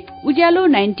अहिले उज्यालो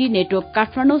 90 network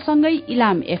काठमाडौँसँगै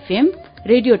Ilam FM,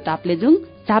 radio Taplejung,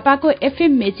 झापाको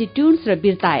FM Mechi tunes र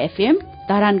बिर्ता एफएम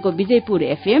धरानको विजयपुर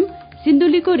एफएम,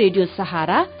 सिन्धुलीको रेडियो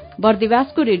सहारा,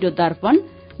 बर्दिवासको radio Darpan,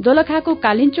 दोलखाको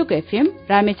Kalinchowk FM,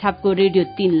 रामेछापको radio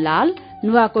 3 लाल,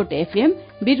 Nuwakot FM,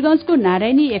 वीरगंजको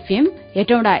Narayani FM,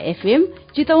 Hetauda FM,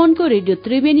 चितवनको रेडियो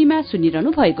त्रिवेणीमा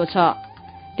सुनिरहनु भएको छ।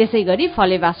 त्यसैगरी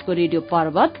फलेवासको रेडियो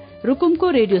पर्वत, रुकुमको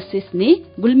रेडियो सिस्ने,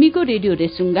 गुल्मीको रेडियो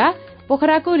रेसुङ्गा,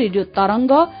 पोखराको रेडियो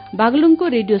तरंग, बागलुङको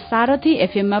रेडियो सारथी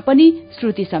एफएममा पनि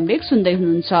श्रुति सम्वेक सुन्दै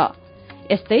हुनुहुन्छ।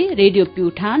 यस्तै रेडियो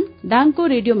प्युठान, दाङको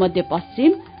रेडियो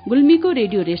मध्यपश्चिम, गुल्मीको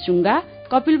रेडियो रेसुङ्गा,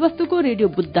 कपिलवस्तुको रेडियो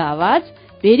बुद्ध आवाज,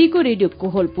 भेरीको radio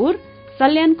Kohalpur,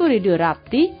 सल्यानको radio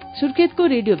Rapti, सुर्खेतको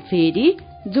radio very,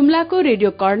 जुम्लाको radio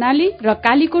Karnali र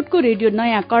कालीकोटको रेडियो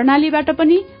नयाँ कर्णालीबाट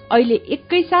पनि अहिले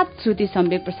एकैसाथ श्रुति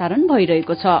सम्वेक प्रसारण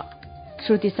भइरहेको छ।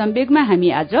 श्रुति सम्वेकमा हामी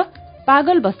आज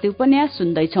पागल बस्ती उपन्यास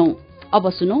सुन्दैछौ। अब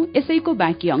सुनौ यसैको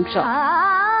बाँकी अंश।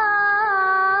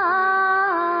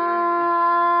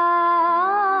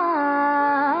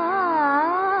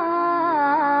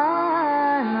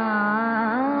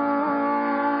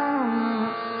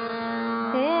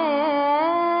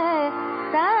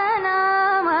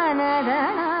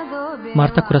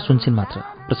 मार्ता कुरा सुन्छन् मात्र,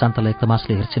 प्रशान्तलाई एक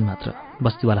तमासले हेर्छिन् मात्र।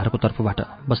 बस्तीवालाहरूको तर्फबाट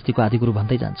बस्तीको आदिगुरु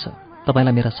भन्दै जान्छ।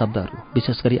 तपाईलाई मेरा शब्दहरू,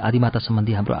 विशेष गरी आदिमाता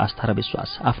सम्बन्धी हाम्रो आस्था र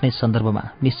विश्वास आफ्नै सन्दर्भमा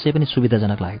निश्चय पनि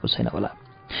सुविधाजनक लागेको छैन होला।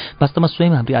 वास्तवमा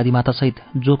स्वयं हाम्रो आदिमातासहित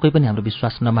जो कोही पनि हाम्रो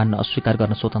विश्वास नमान्न अस्वीकार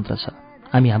गर्न स्वतन्त्र छ।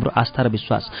 हामी हाम्रो आस्था र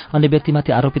विश्वास अन्य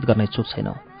व्यक्तिमाथि आरोपित गर्न इच्छुक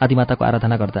छैनौँ। आदिमाताको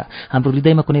आराधना गर्दा हाम्रो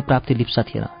हृदयमा कुनै प्राप्ति लिप्सा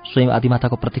थिएन, स्वयं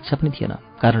आदिमाताको प्रतीक्षा पनि थिएन,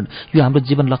 कारण यो हाम्रो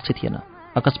जीवन लक्ष्य थिएन।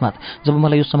 अकस्मात जब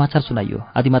मलाई यो समाचार सुनाइयो,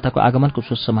 आदिमाताको आगमनको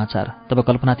सुसमाचार, तब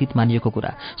कल्पनातीत मानिएको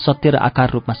कुरा सत्य र आकार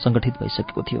रूपमा संगठित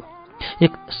भइसकेको थियो।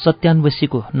 एक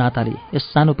सत्यान्वेषीको नाताले यस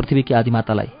सानो पृथ्वीकी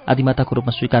आदिमातालाई आदिमाताको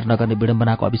रूपमा स्वीकार नगर्ने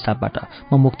विडम्बनाको अभिशापबाट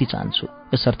म मुक्ति चाहन्छु।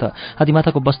 यसर्थ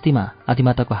आदिमाताको बस्तीमा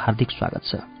आदिमाताको हार्दिक स्वागत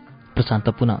छ।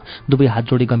 प्रशान्त पुनः दुवै हात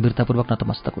जोडी गम्भीरतापूर्वक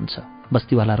नतमस्तक हुन्छ।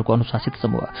 बस्तीवालाहरूको अनुशासित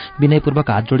समूह विनयपूर्वक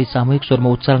हात जोडी सामूहिक स्वरमा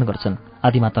उच्चारण गर्छन्,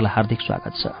 आदिमातालाई हार्दिक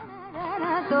स्वागत छ।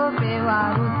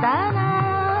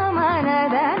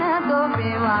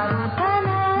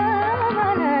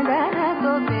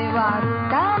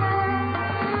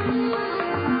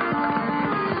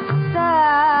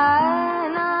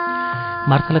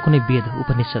 मार्थालाई कुनै वेद,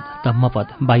 उपनिषद, धम्मपद,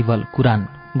 बाइबल, कुरान,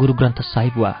 गुरुग्रन्थ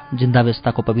साहिब वा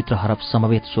जिन्दावेस्ताको पवित्र हरफ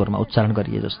समवेत स्वरमा उच्चारण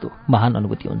गरिए जस्तो महान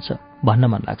अनुभूति हुन्छ। भन्न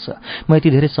मन लाग्छ, म यति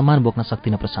धेरै सम्मान बोक्न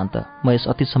सक्दिनँ प्रशान्त। म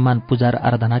यस अति सम्मान पूजा र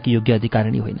आराधनाकी योग्य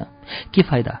अधिकारिणी होइन। के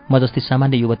फाइदा म जस्ती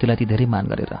सामान्य युवतीलाई ती धेरै मान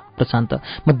गरेर?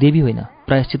 प्रशान्त, म देवी होइन,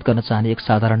 प्रायश्चित गर्न चाहने एक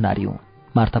साधारण नारी हुँ।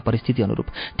 मार्था परिस्थिति अनुरूप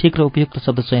ठिक र उपयुक्त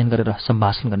शब्द चयन गरेर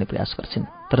सम्भाषण गर्ने प्रयास गर्छिन्,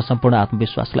 तर सम्पूर्ण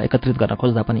आत्मविश्वासलाई एकत्रित गर्न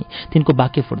खोज्दा पनि तिनको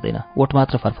वाक्य फुट्दैन, ओठ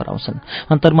मात्र फरफराउँछन्।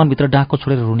 अन्तर्मनभित्र डाको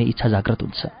छोडेर रुने इच्छा जागृत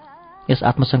हुन्छ। यस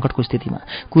आत्मसङ्कटको स्थितिमा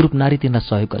कुरूप नारी तिनलाई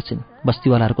सहयोग गर्छिन्।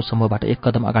 बस्तीवालाहरूको समूहबाट एक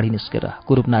कदम अगाडि निस्केर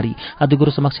कुरूप नारी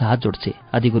आदिगुरु समक्ष हात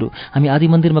जोड्छे। आदिगुरु, हामी आदि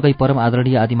मन्दिरमा गई परम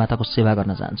आदरणीय आदिमाताको सेवा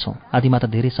गर्न चाहन्छौँ। आदिमाता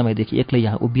धेरै समयदेखि एक्लै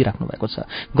यहाँ उभिराख्नु भएको छ।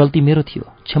 गल्ती मेरो थियो,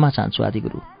 क्षमा चाहन्छु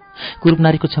आदिगुरु। कुरूप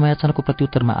नारीको क्षमायाचनाको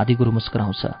प्रत्युत्तरमा आदिगुरु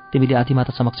मुस्कुराउँछ। तिमीले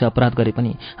आदिमाता समक्ष अपराध गरे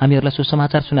पनि हामीहरूलाई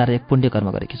सुसमाचार सुनाएर एक पुण्य कर्म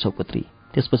गरेकी छौ पुत्री।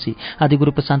 त्यसपछि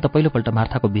आदिगुरु प्रशान्त पहिलोपल्ट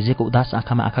मार्थाको भिजेको उदास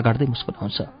आँखामा आँखा गाड्दै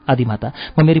मुस्कुराउँछ। आदिमाता,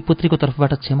 म मेरी पुत्रीको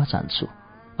तर्फबाट क्षमा चाहन्छु।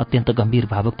 अत्यन्त गम्भीर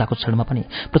भावुकताको क्षणमा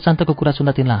पनि प्रशान्तको कुरा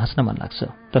सुन्दा तिनलाई हाँस्न मन लाग्छ,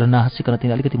 तर नहाँसिकन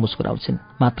तिनी अलिकति मुस्कुराउँछिन्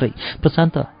मात्रै।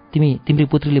 प्रशान्त, तिम्री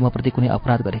पुत्रीले मप्रति कुनै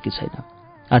अपराध गरेकी छैन।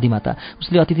 आदिमाता,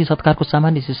 उसले अतिथि सत्कारको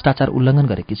सामान्य शिष्टाचार उल्लङ्घन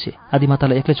गरेकी छे।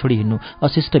 आदिमातालाई एक्लै छोडी हिँड्नु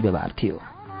अशिष्ट व्यवहार थियो।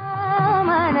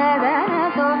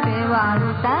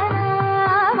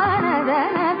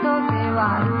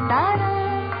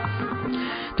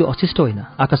 त्यो अशिष्ट होइन,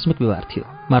 आकस्मिक व्यवहार थियो।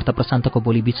 मार्था प्रशान्तको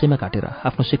बोली बीचैमा काटेर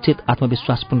आफ्नो शिक्षित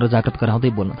आत्मविश्वास पुनर्जागृत गराउँदै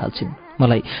बोल्न थाल्छिन्।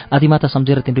 मलाई आदिमाता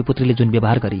सम्झेर तिम्रो पुत्रीले जुन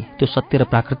व्यवहार गरी त्यो सत्य र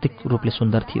प्राकृतिक रूपले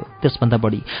सुन्दर थियो। त्यसभन्दा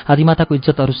बढी आदिमाताको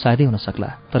इज्जत अरू सायदै हुन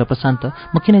सक्ला। तर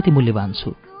प्रशान्त, म किन यति मूल्यवान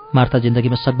छु? मार्था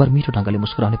जिन्दगीमा सकभर मिठो ढङ्गले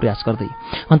मुस्कुराउने प्रयास गर्दै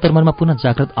अन्तर्मनमा पुनः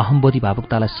जागृत अहम्बोधी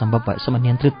भावुकतालाई सम्भव भएसम्म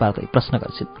नियन्त्रित पार्दै प्रश्न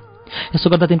गर्छिन्। यसो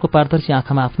गर्दा तिनको पारदर्शी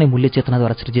आँखामा आफ्नै मूल्य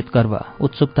चेतनाद्वारा सृजित गर्व,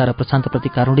 उत्सुकता र प्रशान्तप्रति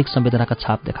कारुणिक संवेदनाका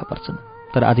छाप देखा पर्छन्।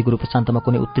 तर आदिगुरु प्रशान्तमा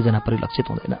कुनै उत्तेजना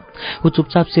परिलक्षित हुँदैन। ऊ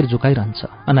चुपचाप शिर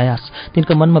झुकाइरहन्छ। अनायास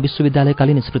तिनका मनमा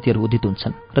विश्वविद्यालयकालीन स्मृतिहरू उदित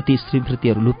हुन्छन् र ती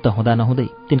स्मृतिहरू लुप्त हुँदा नहुँदै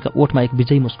तिनका ओठमा एक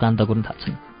विजयी मुस्कान दगुर्न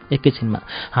थाल्छन्। एकैछिनमा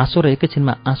हाँसो र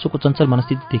एकैछिनमा आँसुको चञ्चल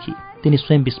मनस्थितिदेखि तिनी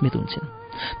स्वयं विस्मित हुन्छन्।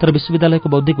 तर विश्वविद्यालयको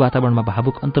बौद्धिक वातावरणमा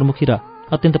भावुक, अन्तर्मुखी र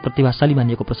अत्यन्त प्रतिभाशाली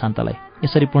मानिएको प्रशान्तलाई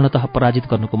यसरी पूर्णतः पराजित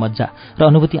गर्नुको मज्जा र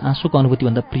अनुभूति आँसुको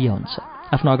अनुभूतिभन्दा प्रिय हुन्छ।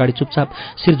 आफ्नो अगाडि चुपचाप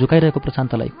शिर झुकाइरहेको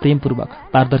प्रशान्तलाई प्रेमपूर्वक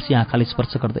पारदर्शी आँखाले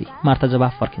स्पर्श गर्दै मार्था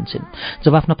जवाफ फर्किन्छन्।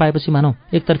 जवाफ नपाएपछि मानौ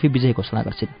एकतर्फी विजय घोषणा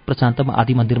गर्छिन्। प्रशान्त, म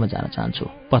आदि मन्दिरमा जान चाहन्छु,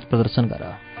 पथ प्रदर्शन गर।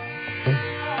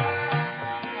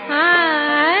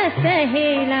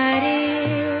 सहेला रे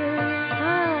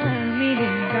मेरे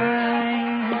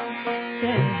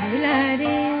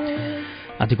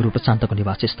आदिगुरु प्रशान्तको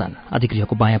निवास स्थान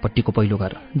आदिगृहको बायाँपट्टिको पहिलो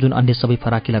घर, जुन अन्य सबै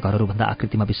फराकिला घरहरूभन्दा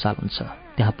आकृतिमा विशाल हुन्छ।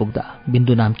 त्यहाँ पुग्दा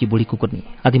बिन्दु नामकी बुढी कुकुरनी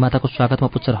आदिमाताको स्वागतमा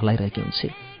पुच्छर हल्लाइरहेकी हुन्छ।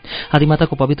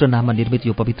 आदिमाताको पवित्र नाममा निर्मित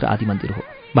यो पवित्र आदि मन्दिर हो।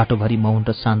 बाटोभरि मौन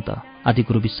र शान्त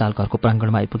आदिगुरु विशाल घरको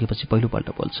प्राङ्गणमा आइपुगेपछि पहिलोपल्ट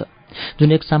बोल्छ,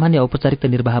 जुन एक सामान्य औपचारिकता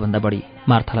निर्वाहभन्दा बढी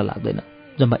मार्थालाई लाग्दैन।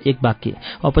 जम्मा एक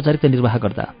वाक्य औपचारिकता निर्वाह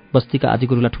गर्दा बस्तीका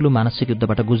आदिगुरुलाई ठूलो मानसिक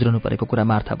युद्धबाट गुज्रनु परेको कुरा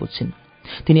मार्था बुझ्छिन्।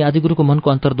 तिनी आदिगुरुको मनको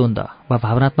अन्तर्द्वन्द वा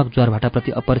भावनात्मक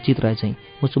ज्वारभाटाप्रति अपरिचित रहे चाहिँ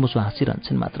मुसुमुसु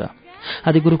हाँसिरहन्छन् मात्र।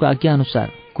 आदिगुरुको आज्ञा अनुसार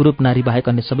कुरूप नारी बाहेक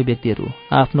अन्य सबै व्यक्तिहरू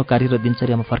आफ्नो कार्य र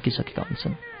दिनचर्यामा फर्किसकेका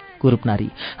हुन्छन्। कुरूप नारी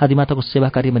आदिमाताको सेवा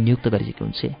कार्यमा नियुक्त गरिएकी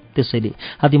हुन्छ। त्यसैले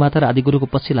आदिमाता र आदिगुरुको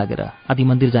पछि लागेर आदि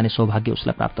मन्दिर जाने सौभाग्य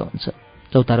उसलाई प्राप्त हुन्छ।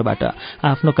 चौतारोबाट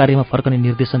आफ्नो कार्यमा फर्कने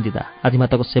निर्देशन दिँदा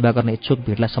आदिमाताको सेवा गर्ने इच्छुक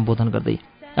भिडलाई सम्बोधन गर्दै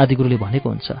आदिगुरुले भनेको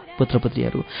हुन्छ,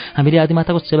 पुत्रपुत्रीहरू, हामीले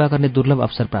आदिमाताको सेवा गर्ने दुर्लभ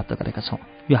अवसर प्राप्त गरेका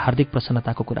छौँ। यो हार्दिक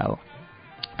प्रसन्नताको कुरा हो।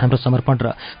 हाम्रो समर्पण र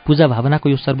पूजा भावनाको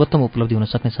यो सर्वोत्तम उपलब्धि हुन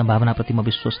सक्ने सम्भावनाप्रति म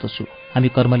विश्वस्त छु। हामी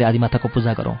कर्मले आदिमाताको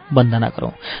पूजा गरौँ, वन्दना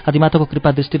गरौँ। आदिमाताको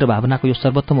कृपा दृष्टि र भावनाको यो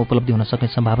सर्वोत्तम उपलब्धि हुन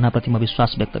सक्ने सम्भावनाप्रति म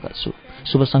विश्वास व्यक्त गर्छु।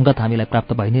 शुभ सङ्गत हामीलाई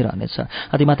प्राप्त भइ नै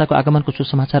रहनेछ। आदिमाताको आगमनको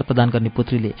सुसमाचार प्रदान गर्ने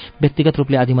पुत्रीले व्यक्तिगत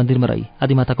रूपले आदि मन्दिरमा रही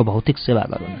आदिमाताको भौतिक सेवा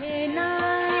गरून्।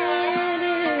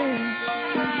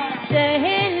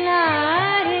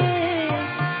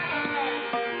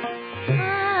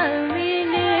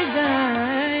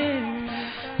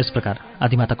 यस प्रकार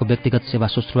आदिमाताको व्यक्तिगत सेवा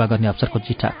शुश्रूषा गर्ने अवसरको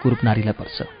चिठा कुरूप नारीलाई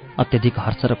पर्छ। अत्यधिक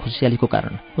हर्ष र खुसियालीको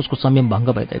कारण उसको संयम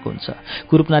भङ्ग भइरहेको हुन्छ।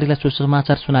 कुरूप नारीलाई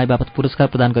सुसमाचार सुनाए बापत पुरस्कार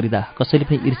प्रदान गरिँदा कसैले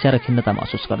पनि ईर्ष्या र खिन्नता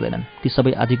महसुस गर्दैनन्। ती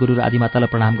सबै आदिगुरु र आदिमातालाई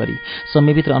प्रणाम गरी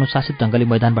संयमित र अनुशासित ढङ्गले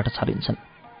मैदानबाट छरिन्छन्।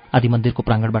 आदि मन्दिरको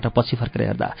प्राङ्गणबाट पछि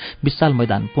फर्केर हेर्दा विशाल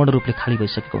मैदान पूर्ण रूपले खाली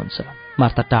भइसकेको हुन्छ।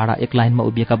 मार्था टाढा एक लाइनमा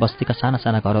उभिएका बस्तीका साना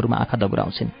साना घरहरूमा आँखा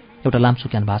दगुराउँछिन्। एउटा लाम्सो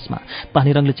क्यानभासमा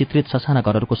पानी रङले चित्रित ससाना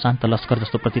घरहरूको शान्त लस्कर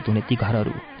जस्तो प्रतीत हुने ती घरहरू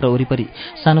र वरिपरि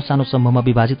सानो सानो समूहमा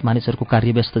विभाजित मानिसहरूको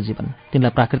कार्यव्यस्त जीवन तिनलाई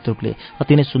प्राकृतिक रूपले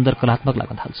अति नै सुन्दर कलात्मक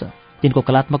लाग्न थाल्छ। तिनको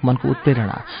कलात्मक मनको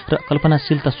उत्प्रेरणा र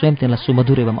कल्पनाशीलता स्वयं तिनलाई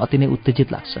सुमधुर एवं अति नै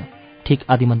उत्तेजित लाग्छ। ठिक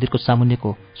आदि मन्दिरको सामुन्यको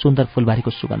सुन्दर फुलबारीको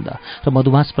सुगन्ध र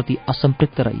मधुमासप्रति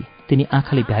असम्पृक्त रही तिनी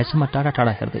आँखाले भ्याएसम्म टाढा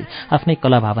टाढा हेर्दै आफ्नै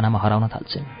कला भावनामा हराउन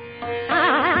थाल्छन्।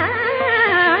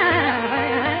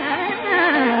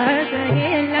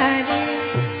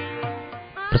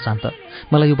 प्रशान्त,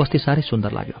 मलाई यो बस्ती साह्रै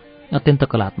सुन्दर लाग्यो, अत्यन्त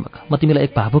कलात्मक। म तिमीलाई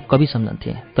एक भावुक कवि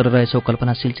सम्झन्थेँ, तर रहेछौ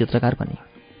कल्पनाशील चित्रकार पनि।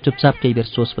 चुपचाप केही बेर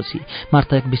सोचपछि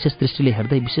मार्था एक विशेष दृष्टिले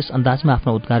हेर्दै विशेष अन्दाजमा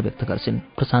आफ्नो उद्गार व्यक्त गर्छिन्।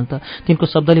 प्रशान्त, तिनको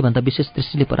शब्दले भन्दा विशेष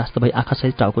दृष्टिले परास्त भई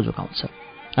आँखासहित टाउको झुकाउँछ।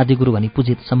 आदिगुरु भनी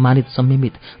पूजित, सम्मानित,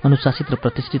 संयमित, अनुशासित र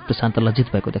प्रतिष्ठित प्रशान्त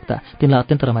लज्जित भएको देख्दा तिनलाई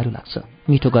अत्यन्त रमाइलो लाग्छ।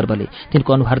 मिठो गर्वले तिनको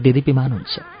अनुहार देदीप्यमान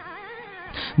हुन्छ।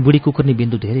 बुढी कुकुरनी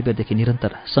बिन्दु धेरै बेरदेखि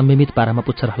निरन्तर संयमित पारामा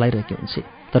पुच्छर हलाइरहेकी हुन्छ,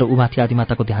 तर उमाथि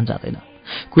आदिमाताको ध्यान जाँदैन।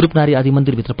 कुरूप नारी आदि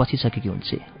मन्दिरभित्र पसिसकेकी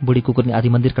हुन्छ। बुढी कुकुरनी आदि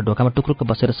मन्दिरका ढोकामा टुक्रुक्क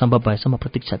बसेर सम्भव भएसम्म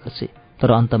प्रतीक्षा गर्छ,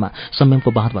 तर अन्तमा संयमको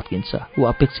बाँध भत्किन्छ।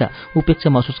 ऊ उपेक्षा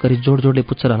महसुस गरी जोड जोडले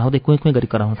पुच्छर हलाउँदै कुइँ कुइँ गरी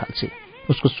कराउन थाल्छ।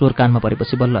 उसको स्वर कानमा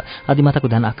परेपछि बल्ल आदिमाताको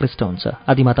ध्यान आकृष्ट हुन्छ।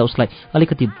 आदिमाता उसलाई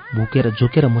अलिकति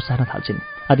झुकेर मुसार्न थाल्छिन्।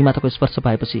 आदिमाताको स्पर्श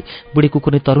पाएपछि बुढी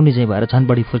कुकुरले तरुनी झैँ भएर झन्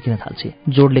बढी फुर्किन थाल्छ।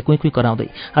 जोडले कुइँ कुइँ कराउँदै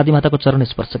आदिमाताको चरण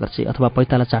स्पर्श गर्छ अथवा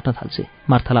पैताला चाट्न थाल्छ।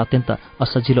 मार्थालाई अत्यन्त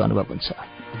असजिलो अनुभव हुन्छ।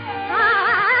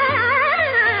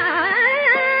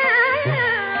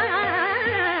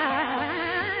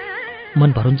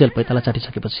 मन भरुन्जेल पैताला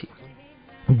चाटिसकेपछि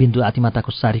बिन्दु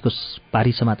आदिमाताको सारीको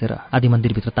पारी समातेर आदि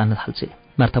मन्दिरभित्र तान्न थाल्छ।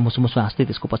 मार्था मुसुमुसु हाँस्दै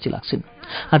त्यसको पछि लाग्छिन्।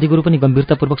 आदिगुरु पनि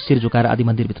गम्भीरतापूर्वक शिर झुकाएर आदि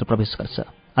मन्दिरभित्र प्रवेश गर्छ।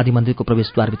 आदि मन्दिरको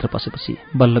प्रवेशद्वारभित्र पसेपछि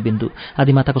बल्ल बिन्दु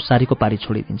आदिमाताको सारीको पारी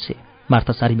छोडिदिन्छ।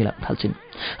 मार्था सारी मिलाउन थाल्छिन्।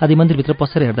 आदि मन्दिरभित्र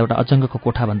पसेर हेर्दा एउटा अजङ्गको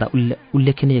कोठाभन्दा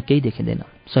उल्लेखनीय केही देखिँदैन।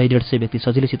 100-150 व्यक्ति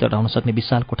सजिलैसित रहन सक्ने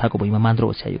विशाल कोठाको भुइँमा मान्द्रो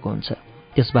ओछ्याइएको हुन्छ।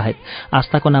 त्यसबाहेक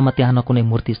आस्थाको नाममा त्यहाँ न कुनै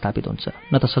मूर्ति स्थापित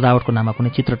हुन्छ, न त सजावटको नाममा कुनै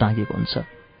चित्र टाँगिएको हुन्छ।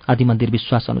 आदि मन्दिर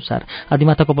विश्वास अनुसार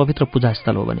आदिमाताको पवित्र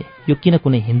पूजास्थल हो भने यो किन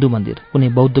कुनै हिन्दू मन्दिर, कुनै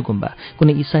बौद्ध गुम्बा,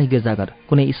 कुनै इसाई गिर्जाघर,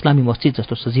 कुनै इस्लामी मस्जिद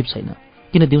जस्तो सजीव छैन?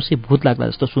 किन दिउँसै भूत लाग्ला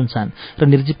जस्तो सुनसान र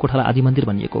निर्जीव कोठालाई आदि मन्दिर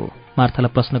भनिएको हो?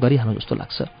 मार्थालाई प्रश्न गरिहाल्नु जस्तो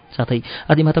लाग्छ। साथै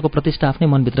आदिमाताको प्रतिष्ठा आफ्नै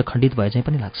मनभित्र खण्डित भए चाहिँ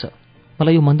पनि लाग्छ।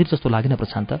 मलाई यो मन्दिर जस्तो लागेन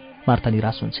प्रशान्त। मार्था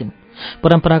निराश हुन्छन्।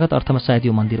 परम्परागत अर्थमा सायद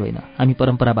यो मन्दिर होइन। हामी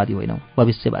परम्परावादी होइनौँ,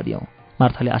 भविष्यवादी हौँ।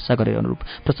 मार्थाले आशा गरे अनुरूप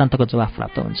प्रशान्तको जवाफ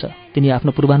प्राप्त हुन्छ। तिनी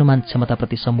आफ्नो पूर्वानुमान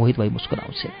क्षमताप्रति सम्मोहित भई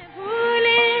मुस्कुराउँछे।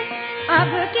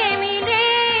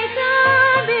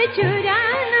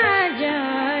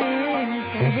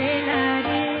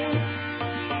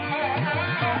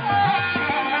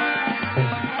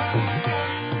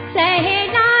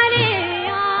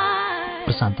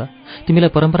 प्रशान्त, तिमीलाई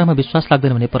परम्परामा विश्वास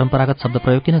लाग्दैन भने परम्परागत शब्द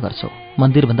प्रयोग किन गर्छौ?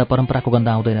 मन्दिरभन्दा परम्पराको गन्ध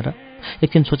आउँदैन र?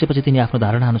 एकछिन सोचेपछि तिनी आफ्नो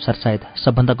धारणा अनुसार सायद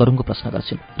सबभन्दा गरुङको प्रश्न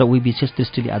गर्छिन् र उही विशेष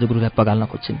दृष्टिले आदिगुरुलाई पगाल्न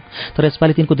खोज्छिन्। तर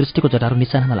यसपालि तिनको दृष्टिको जटारो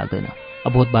निशानामा लाग्दैन।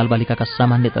 अबोध बालबालिकाका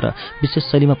सामान्य तर विशेष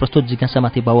शैलीमा प्रस्तुत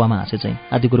जिज्ञासामाथि बाउआमा हाँसे चाहिँ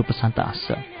आदिगुरु प्रशान्त हाँस्छ।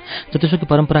 जतिसुकै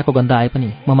परम्पराको गन्ध आए पनि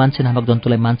म मान्छे नामक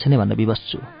जन्तुलाई मान्छे नै भन्न विवश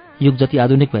छु। युग जति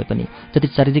आधुनिक भए पनि, जति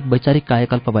शारीरिक वैचारिक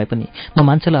कायकल्प भए पनि म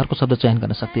मान्छेलाई अर्को शब्द चयन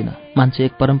गर्न सक्दिनँ। मान्छे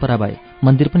एक परम्परा भए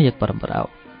मन्दिर पनि एक परम्परा हो।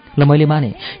 ल मैले माने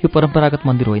यो परम्परागत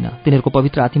मन्दिर होइन, तिनीहरूको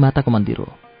पवित्र आदिमाताको मन्दिर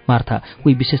हो। मार्था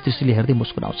उही विशेष दृष्टिले हेर्दै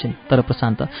मुस्कुराउँछिन्। तर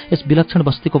प्रशान्त, यस विलक्षण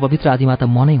बस्तीको पवित्र आदिमाता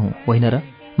म नै हुँ, होइन र?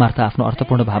 मार्था आफ्नो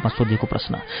अर्थपूर्ण भावमा सोधिएको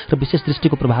प्रश्न र विशेष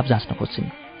दृष्टिको प्रभाव जाँच्न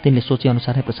खोज्छिन्। तिनले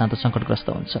सोचेअनुसार नै प्रशान्त सङ्कटग्रस्त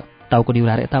हुन्छ। टाउको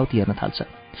निहुराएर यताउति हेर्न थाल्छ।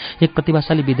 एक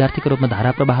प्रतिभाशाली विद्यार्थीको रूपमा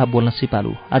धारा प्रवाह बोल्न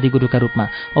सिपालु, आदिगुरुका रूपमा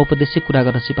औपदेशिक कुरा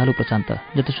गर्न सिपालु प्रशान्त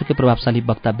जतिसुकै प्रभावशाली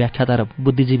वक्ता, व्याख्याता र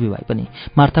बुद्धिजीवी भए पनि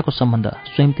मार्थाको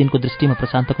सम्बन्ध स्वयं तिनको दृष्टिमा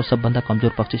प्रशान्तको सबभन्दा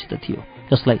कमजोर पक्षसित थियो,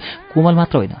 जसलाई कोमल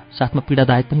मात्र होइन साथमा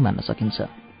पीडादायक पनि मान्न सकिन्छ।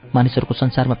 मानिसहरूको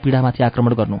संसारमा पीडामाथि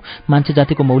आक्रमण गर्नु मान्छे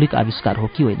जातिको मौलिक आविष्कार हो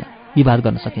कि होइन? विवाद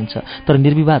गर्न सकिन्छ, तर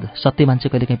निर्विवाद सत्य मान्छे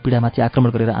कहिलेकाहीँ पीडामाथि आक्रमण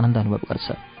गरेर आनन्द अनुभव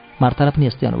गर्छ। मार्तालाई पनि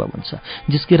यस्तै अनुभव हुन्छ।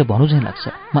 जिस्किएर भनौँ झैँ लाग्छ,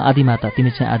 म आदिमाता,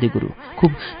 तिमी चाहिँ आदिगुरु।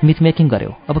 खुब मिथमेकिङ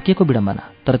गर्यौ, अब के को विडम्बना?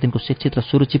 तर तिनको शिक्षित र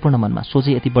सुरुचिपूर्ण मनमा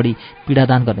सोझै यति बढी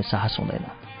पीडादान गर्ने साहस हुँदैन।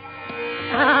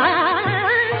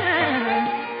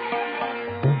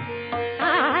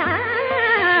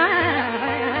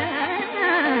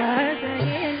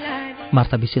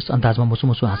 मार्था विशेष अन्दाजमा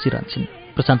मुसुमुसु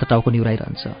हाँसिरहन्छन्। प्रशान्त टाउको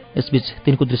निहुराइरहन्छ। यसबीच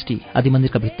तिनको दृष्टि आदि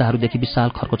मन्दिरका भित्ताहरूदेखि विशाल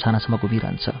खरको छानासम्म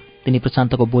घुमिरहन्छ। तिनी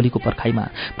प्रशान्तको बोलीको पर्खाइमा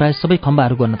प्राय सबै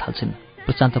खम्बाहरू गर्न थाल्छिन्।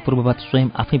 प्रशान्त पूर्ववत स्वयं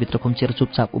आफैभित्र खुम्चिएर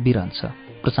चुपचाप उभिरहन्छ।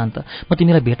 प्रशान्त, म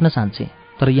तिमीलाई भेट्न चाहन्छु,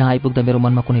 तर यहाँ आइपुग्दा मेरो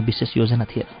मनमा कुनै विशेष योजना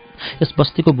थिएन। यस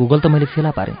बस्तीको भूगोल त मैले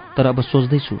फेला पारेँ, तर अब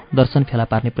सोच्दैछु दर्शन फेला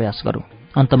पार्ने प्रयास गरौँ।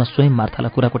 अन्तमा स्वयं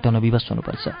मार्थालाई कुरा कोट्याउन विवश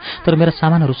हुनुपर्छ। तर मेरा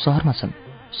सामानहरू सहरमा छन्।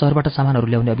 सहरबाट सामानहरू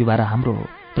ल्याउने अभिभारा हाम्रो हो।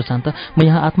 प्रशान्त, म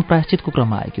यहाँ आत्मप्रायश्चितको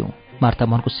क्रममा आएकी हुँ। मार्था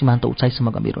मनको सीमान्त उचाइसम्म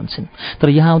गम्भीर हुन्छन्। तर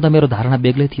यहाँ आउँदा मेरो धारणा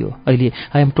बेग्लै थियो। अहिले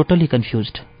I am totally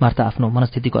confused. Martha आफ्नो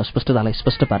मनस्थितिको अस्पष्टतालाई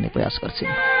स्पष्ट पार्ने प्रयास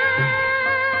गर्छिन्।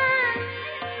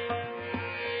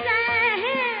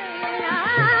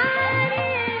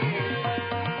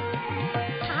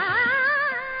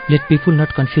 Late people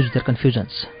not confuse there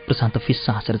confusions. प्रशान्त फिस्स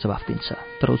हाँसेर जवाफ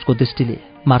दिन्छ। तर उसको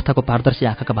दृष्टिले मार्थाको पारदर्शी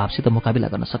आँखाका भावसित मुकाबिला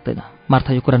गर्न सक्दैन।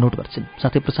 मार्था यो कुरा नोट गर्छिन्,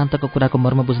 साथै प्रशान्तको कुराको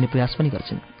मर्म बुझ्ने प्रयास पनि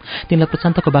गर्छिन्। तिनलाई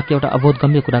प्रशान्तको वाक्य एउटा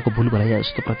अबोधगम्य कुराको भुलभुलैया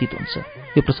जस्तो प्रतीत हुन्छ।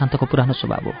 यो प्रशान्तको पुरानो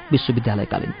स्वभाव हो।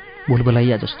 विश्वविद्यालयकालीन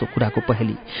भुलभुलैया जस्तो कुराको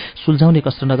पहेली सुल्झाउने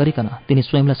कसर नगरिकन तिनी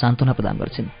स्वयंलाई सान्त्वना प्रदान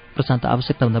गर्छिन्। प्रशान्त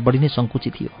आवश्यकताभन्दा बढी नै सङ्कुची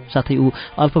थियो, साथै ऊ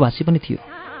अल्पभाषी पनि थियो।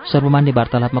 सर्वमान्य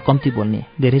वार्तालापमा कम्ती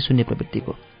बोल्ने, धेरै सुन्ने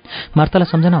प्रवृत्तिको। मार्तालाई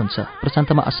सम्झना हुन्छ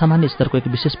प्रशान्तमा असामान्य स्तरको एक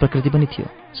विशेष प्रकृति पनि थियो,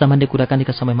 सामान्य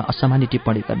कुराकानीका समयमा असामान्य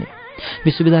टिप्पणी गर्ने।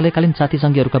 विश्वविद्यालयकालीन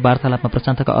साथीसङ्गीहरूका वार्तालापमा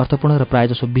प्रशान्तका अर्थपूर्ण र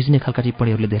प्रायजसो बिज्ने खालका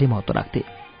टिप्पणीहरूले धेरै महत्त्व राख्थे।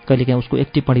 कहिलेकाहीँ उसको एक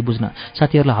टिप्पणी बुझ्न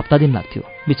साथीहरूलाई हप्ता दिन लाग्थ्यो।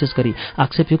 विशेष गरी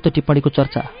आक्षेपयुक्त टिप्पणीको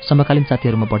चर्चा समकालीन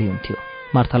साथीहरूमा बढी हुन्थ्यो।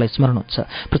 मार्थालाई स्मरण हुन्छ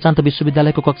प्रशान्त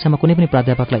विश्वविद्यालयको कक्षामा कुनै पनि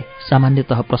प्राध्यापकलाई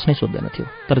सामान्यतः प्रश्नै सोध्दैनथ्यो,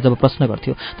 तर जब प्रश्न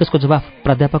गर्थ्यो त्यसको जवाफ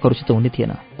प्राध्यापकहरूसित हुने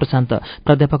थिएन। प्रशान्त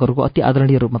प्राध्यापकहरूको अति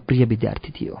आदरणीय रूपमा प्रिय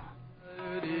विद्यार्थी थियो।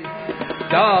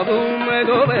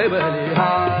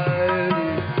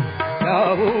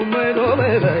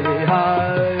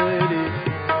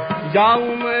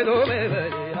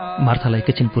 मार्थालाई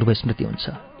एकैछिन पूर्व स्मृति हुन्छ,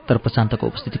 तर प्रशान्तको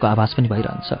उपस्थितिको आभास पनि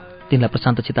भइरहन्छ। तिनलाई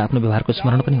प्रशान्तसित आफ्नो व्यवहारको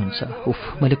स्मरण पनि हुन्छ। उफ,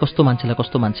 मैले कस्तो मान्छेलाई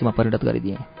कस्तो मान्छेमा परिणत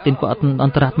गरिदिएँ। तिनको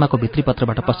अन्तरात्माको भित्री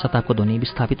पत्रबाट पश्चातापको ध्वनि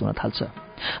विस्थापित हुन थाल्छ।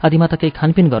 आदिमाता केही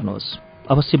खानपिन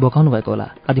गर्नुहोस्, अवश्य भोकाउनु भएको होला।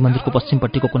 आदि मन्दिरको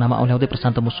पश्चिमपट्टिको कुनामा औल्याउँदै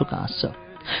प्रशान्त मुसुक्क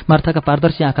हाँस्छ। मार्थाका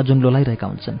पारदर्शी आँखा जुन लोलाइरहेका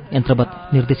हुन्छन्, यन्त्रवत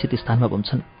निर्देशित स्थानमा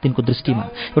घुम्छन्, तिनको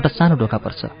दृष्टिमा एउटा सानो ढोका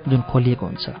पर्छ जुन खोलिएको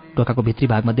हुन्छ। ढोकाको भित्री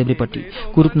भागमा देब्रेपट्टि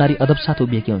कुरूप नारी अदबसाथ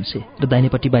उभिएकी हुन्छ र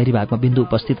दाहिनेपट्टि बाहिरी भागमा बिन्दु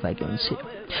उपस्थित भएकी हुन्छ।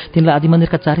 तिनलाई आदि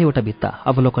मन्दिरका चारैवटा भित्ता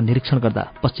अवलोकन निरीक्षण गर्दा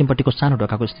पश्चिमपट्टिको सानो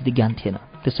ढोकाको स्थिति ज्ञान थिएन।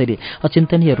 त्यसैले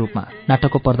अचिन्तनीय रूपमा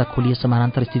नाटकको पर्दा खोलिए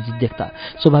समानान्तर स्थिति देख्दा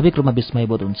स्वाभाविक रूपमा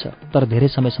विस्मयबोध हुन्छ। तर धेरै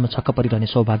समयसम्म छक्क परिरहने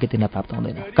सौभाग्य तिनलाई प्राप्त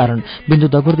हुँदैन, कारण बिन्दु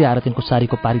दगुर्दै आएर तिनको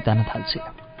सारीको पारी तान्न थाल्छ।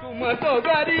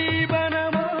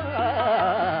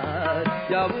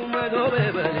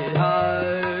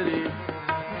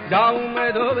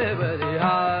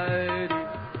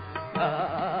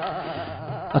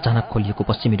 अचानक खोलिएको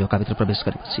पश्चिमी ढोकाभित्र प्रवेश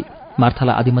गरेपछि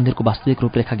मार्थालाई आदि मन्दिरको वास्तविक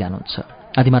रूपरेखा ज्ञान हुन्छ।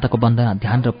 आदिमाताको वन्दना,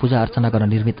 ध्यान र पूजा अर्चना गर्न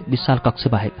निर्मित विशाल कक्ष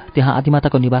बाहेक त्यहाँ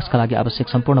आदिमाताको निवासका लागि आवश्यक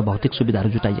सम्पूर्ण भौतिक सुविधाहरू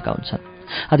जुटाइएका हुन्छन्।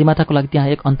 आदिमाताको लागि त्यहाँ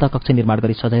एक अन्तःकक्ष निर्माण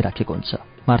गरी सजाइराखेको हुन्छ।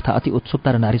 मार्था अति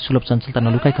उत्सुकता र नारी सुलभ चञ्चलता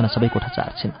नलुकाइकन सबै कोठा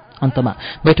चार्छिन्। अन्तमा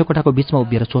बैठक कोठाको बीचमा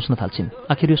उभिएर सोच्न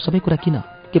थाल्छिन्, आखिर यो सबै कुरा किन?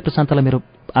 के प्रशान्तलाई मेरो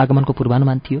आगमनको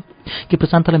पूर्वानुमान थियो कि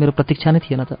प्रशान्तलाई मेरो प्रतीक्षा नै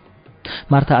थिएन त?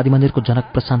 मार्था आदिमन्दिरको जनक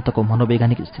प्रशान्तको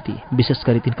मनोवैज्ञानिक स्थिति, विशेष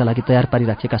गरी तिनका लागि तयार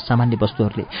पारिराखिएका सामान्य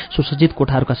वस्तुहरूले सुसज्जित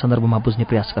कोठाहरूका सन्दर्भमा बुझ्ने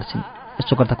प्रयास गर्छिन्।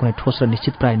 यसो गर्दा कुनै ठोस र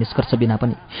निश्चित प्राय निष्कर्ष बिना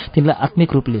पनि तिनलाई आत्मिक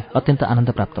रूपले अत्यन्त आनन्द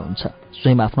प्राप्त हुन्छ।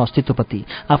 स्वयं आफ्नो अस्तित्वप्रति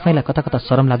आफैलाई कता कता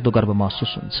शरम लाग्दो गर्व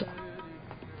महसुस हुन्छ।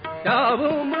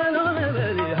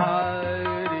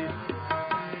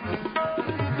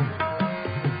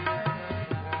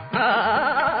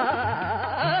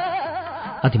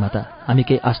 आदिमाता, हामी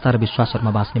केही आस्था र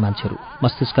विश्वासहरूमा बाँच्ने मान्छेहरू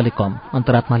मस्तिष्कले कम,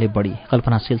 अन्तरात्माले बढी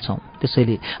कल्पनाशील छौँ।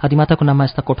 त्यसैले आदिमाताको नाममा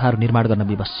यस्ता कोठाहरू निर्माण गर्न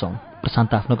विवश छौँ।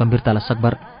 प्रशान्त आफ्नो गम्भीरतालाई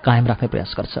सकभर कायम राख्ने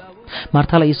प्रयास गर्छ।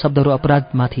 मार्थालाई यी शब्दहरू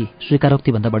अपराधमाथि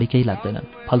स्वीकारोक्तिभन्दा बढी केही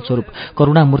लाग्दैनन्। फलस्वरूप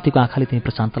करुणा मूर्तिको आँखाले तिनी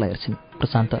प्रशान्तलाई हेर्छिन्।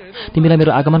 प्रशान्त, तिमीलाई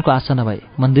मेरो आगमनको आशा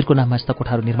नभए मन्दिरको नाममा यस्ता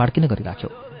कोठाहरू निर्माण किन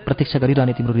गरिराख्यौ? प्रतीक्षा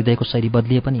गरिरहने तिम्रो हृदयको शैली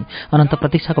बदलिए पनि अनन्त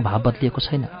प्रतीक्षाको भाव बदलिएको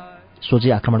छैन।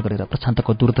 सोझै आक्रमण गरेर प्रशान्तको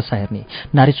दुर्दशा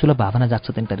हेर्ने नारीसुलभ भावना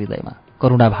जाग्छ तिनका हृदयमा।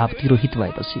 करुणाभाव तिरोहित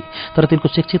भएपछि तर तिनको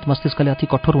शिक्षित मस्तिष्कले अति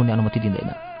कठोर हुने अनुमति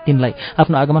दिँदैन। तिनलाई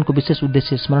आफ्नो आगमनको विशेष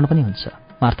उद्देश्य स्मरण पनि हुन्छ।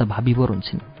 मार्था भावविभोर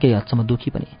हुन्छन्, केही हदसम्म दुखी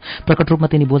पनि। प्रकट रूपमा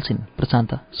तिनी बोल्छिन्,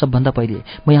 प्रशान्त, सबभन्दा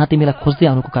पहिले म यहाँ तिमीलाई खोज्दै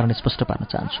आउनुको कारण स्पष्ट पार्न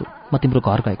चाहन्छु। म तिम्रो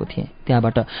घर गएको थिएँ।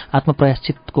 त्यहाँबाट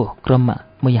आत्मप्रयाश्चितको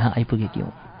क्रममा म यहाँ आइपुगेकी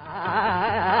हुँ।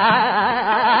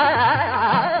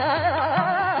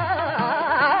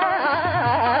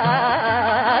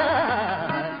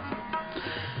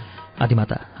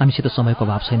 आदिमाता, हामीसित समयको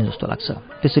अभाव छैन जस्तो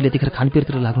लाग्छ। त्यसैले यतिखेर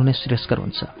खानपिरतिर लाग्नु नै श्रेयस्कर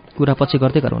हुन्छ। कुरा पछि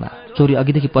गर्दै गरौँला। चोरी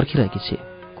अघिदेखि पर्खिरहेकी छे।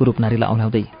 कुरूप नारीलाई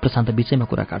औल्याउँदै प्रशान्त बीचैमा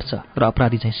कुरा काट्छ र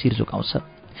अपराधी चाहिँ शिर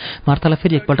झुकाउँछ। मार्थालाई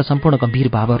फेरि एकपल्ट सम्पूर्ण गम्भीर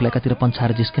भावहरूलाई एकातिर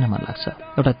पन्छाएर जिस्किन मन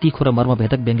लाग्छ। एउटा तीखो र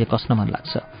मर्मभेदक व्यङ्ग्य कस्न मन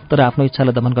लाग्छ। तर आफ्नो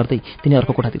इच्छालाई दमन गर्दै तिनी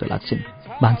अर्को कोठातिर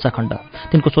लाग्छिन्। भान्साखण्ड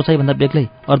तिनको सोचाइभन्दा बेग्लै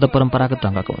अर्धपरम्परागत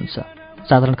ढङ्गको हुन्छ।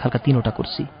 साधारण खालका 3वटा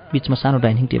कुर्सी, बीचमा सानो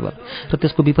डाइनिङ टेबल र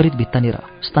त्यसको विपरीत भित्तानिर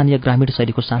स्थानीय ग्रामीण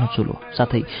शैलीको सानो चुलो,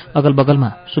 साथै अगल-बगलमा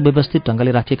सुव्यवस्थित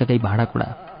ढङ्गले राखिएका केही भाँडाकुँडा।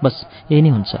 बस यही नै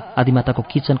हुन्छ आदिमाताको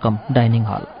किचन कम डाइनिङ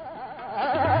हल।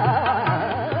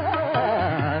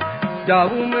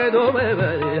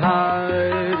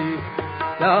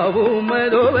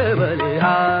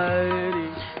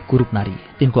 कुरूप नारी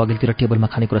तिनको अघिल्तिर टेबलमा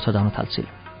खानेकुरा सजाउन थाल्छे।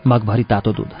 मगभरि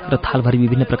तातो दुध र थालभरि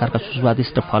विभिन्न प्रकारका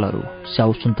सुस्वादिष्ट फलहरू,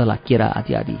 स्याउ, सुन्तला, केरा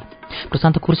आदि आदि।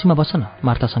 प्रशान्त कुर्सीमा बस न,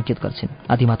 मार्था सङ्केत गर्छिन्।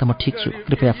 आदिमाता, म ठिक छु,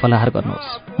 कृपया फलाहार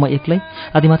गर्नुहोस्। म एक्लै?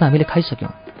 आदिमाता, हामीले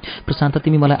खाइसक्यौँ। प्रशान्त,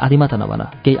 तिमी मलाई आदिमाता नभन,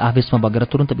 केही आवेशमा बगेर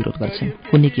तुरन्त विरोध गर्छिन्।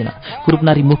 उनी किन? कुरूप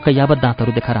नारी मुखका यावत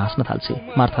दाँतहरू देखाएर हाँस्न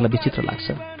थाल्छे। मार्थालाई विचित्र लाग्छ।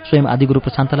 स्वयं आदिगुरु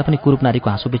प्रशान्तलाई पनि कुरूप नारीको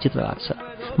हाँसो विचित्र लाग्छ।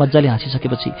 मज्जाले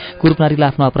हाँसिसकेपछि कुरूप नारीलाई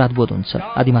आफ्नो अपराध बोध हुन्छ।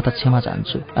 आदिमाता, क्षमा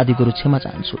चाहन्छु। आदिगुरु, क्षमा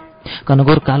चाहन्छु।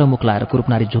 घनघोर कालो मुख लाएर कुरूप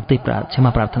नारी झुक्दै क्षमा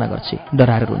प्रार्थना गर्छे,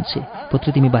 डराएर रुन्छे।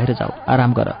 पुत्री, तिमी बाहिर जाऊ,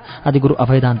 आराम गर। आदिगुरु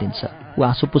अभयदान दिन्छ। ऊ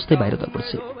आँसु पुस्दै बाहिर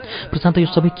दगुर्छे। प्रशान्त, यो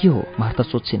सबै के हो? मार्था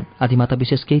सोध्छिन्। आदिमाता,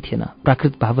 विशेष केही थिएन।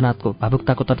 प्राकृत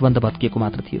भावुकताको तटबन्ध भत्किएको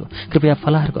मात्र थियो। कृपया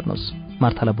फलाहार गर्नुहोस्।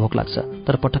 मार्थालाई भोक लाग्छ,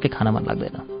 तर पटक्कै खान मन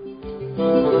लाग्दैन।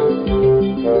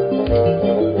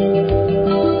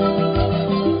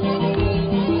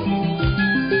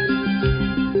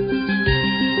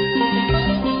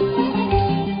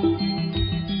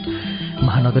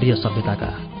 महानगरीय सभ्यताका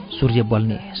सूर्य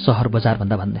बल्ने सहर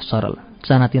बजारभन्दा भन्ने सरल,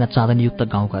 चानातिना चाँदनीयुक्त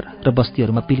गाउँघर र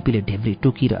बस्तीहरूमा पिलपिले ढेब्री,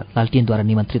 टोकी र लालटिनद्वारा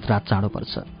निमन्त्रित रात चाँडो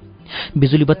पर्छ।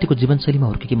 बिजुली बत्तीको जीवनशैलीमा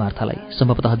हुर्केकी मार्थालाई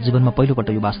सम्भवतः जीवनमा पहिलोपल्ट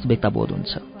यो वास्तविकता बोध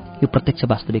हुन्छ। यो प्रत्यक्ष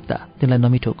वास्तविकता तिनलाई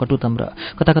नमिठो, कटुतम र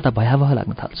कता कता भयावह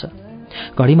लाग्न थाल्छ।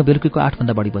 घडीमा बेलुकीको 8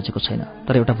 भन्दा बढी बजेको छैन,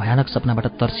 तर एउटा भयानक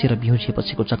सपनाबाट तर्सिएर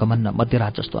बिउजिएपछिको चकमन्न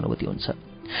मध्यरात जस्तो अनुभूति हुन्छ।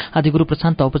 आदिगुरु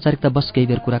प्रशान्त औपचारिकता बस केही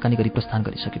बेर कुराकानी गरी प्रस्थान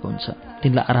गरिसकेको हुन्छ।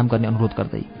 तिनलाई आराम गर्ने अनुरोध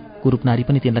गर्दै कुरूप नारी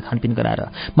पनि तिनलाई खानपिन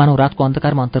गराएर मानव रातको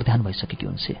अन्धकारमा अन्तर्ध्यान भइसकेकी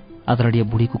हुन्छ। आदरणीय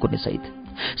बुढी कुकुरले सहित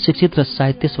शिक्षित र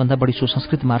सायद त्यसभन्दा बढी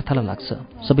सुसंस्कृत मार्थालाई लाग्छ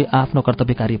सबै आफ्नो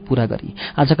कर्तव्य कार्य पूरा गरी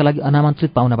आजका लागि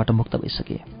अनामन्त्रित पाहुनाबाट मुक्त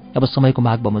भइसके। अब समयको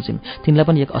माग बमोजिम तिनलाई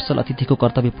पनि एक असल अतिथिको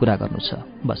कर्तव्य पूरा गर्नु छ।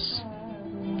 बस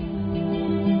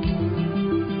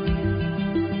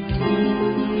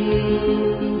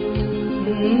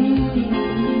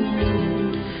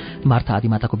मार्था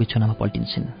आदिमाताको बिछोनामा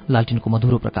पल्टिन्छन्। लालटिनको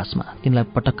मधुरो प्रकाशमा तिनलाई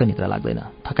पटक्क निद्रा लाग्दैन।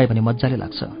 थकाइ भने मज्जाले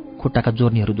लाग्छ। खुट्टाका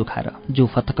जोर्नीहरू दुखाएर, जिउ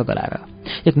फतक्क गलाएर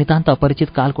एक नितान्त अपरिचित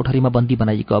काल कोठरीमा बन्दी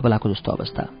बनाइएको अबलाको जस्तो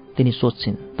अवस्था। तिनी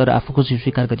सोच्छिन्, तर आफूको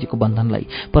स्वीकार गरिएको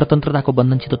बन्धनलाई परतन्त्रताको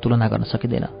बन्धनसित तुलना गर्न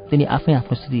सकिँदैन। तिनी आफै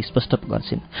आफ्नो स्थिति स्पष्ट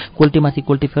गर्छिन्। कोल्टीमाथि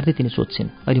कोल्टी फेर्दै तिनी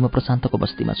सोच्छिन्, अहिले म प्रशान्तको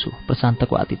बस्तीमा छु,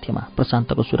 प्रशान्तको आतिथ्यमा,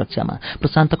 प्रशान्तको सुरक्षामा,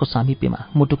 प्रशान्तको सामिप्यमा।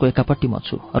 मुटुको एकापट्टि म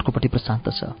छु, अर्कोपट्टि प्रशान्त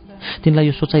छ। तिनलाई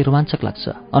यो सोचाइ रोमाञ्चक लाग्छ।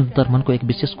 अन्तर्मनको एक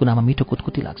विशेष कुनामा मिठो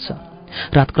कुतकुती लाग्छ।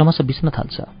 रात क्रमशः बिस्न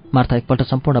थाल्छ। मार्था एकपल्ट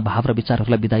सम्पूर्ण भाव र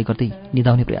विचारहरूलाई विदाई गर्दै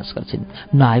निदाउने प्रयास गर्छिन्।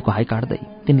 नआएको हाई काट्दै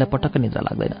तिनलाई पटक्क निद्रा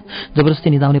लाग्दैन। जबरजस्ती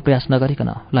निदाउने प्रयास नगरिकन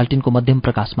लालटिनको मध्यम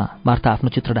प्रकाशमा मार्था आफ्नो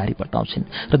चित्र डायरी पल्टाउँछिन्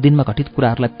र दिनमा घटित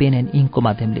कुराहरूलाई पेन एन्ड इङ्कको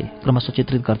माध्यमले क्रमशः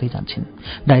चित्रित गर्दै जान्छिन्।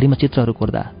 डायरीमा चित्रहरू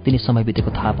कोर्दा तिनी समय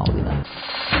बितेको थाहा पाउँदिनन्।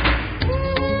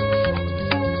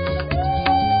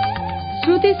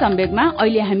 श्रुति सम्वेकमा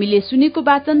अहिले हामीले सुनेको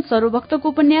वाचन सर्वभक्तको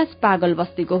उपन्यास पागल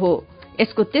बस्तीको हो।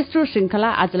 यसको तेस्रो श्रृंखला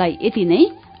आजलाई यति नै।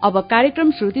 अब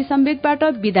कार्यक्रम श्रुति सम्वेकबाट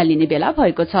बिदा लिने बेला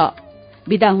भएको छ।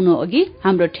 बिदा हुनु अघि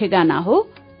हाम्रो ठेगाना हो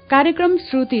कार्यक्रम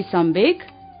Shruti Samvek,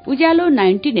 Ujyaalo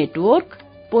 90 network,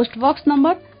 post box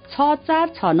number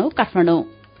 6469 Kathmandu.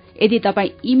 यदि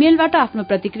तपाई इमेलबाट आफ्नो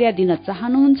प्रतिक्रिया दिन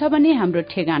चाहनुहुन्छ भने हाम्रो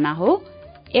ठेगाना हो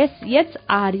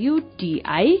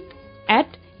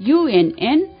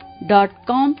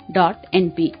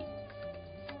shruti@unn.com.np।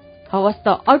 हवस् त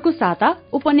अर्को साता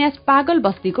उपन्यास पागल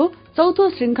बस्तीको चौथो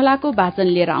श्रृंखलाको वाचन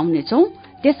लिएर आउनेछौं।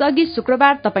 त्यसअघि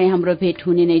शुक्रबार तपाई हाम्रो भेट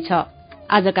हुने नै छ।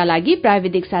 आजका लागि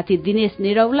प्राविधिक साथी दिनेश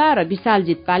निरौला र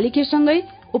विशालजित पालिखेसँगै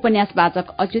उपन्यास वाचक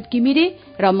अच्युत किमिरे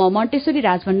र म मन्टेश्वरी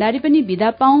राजभण्डारी पनि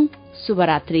बिदा पाऊँ।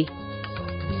 शुभरात्री।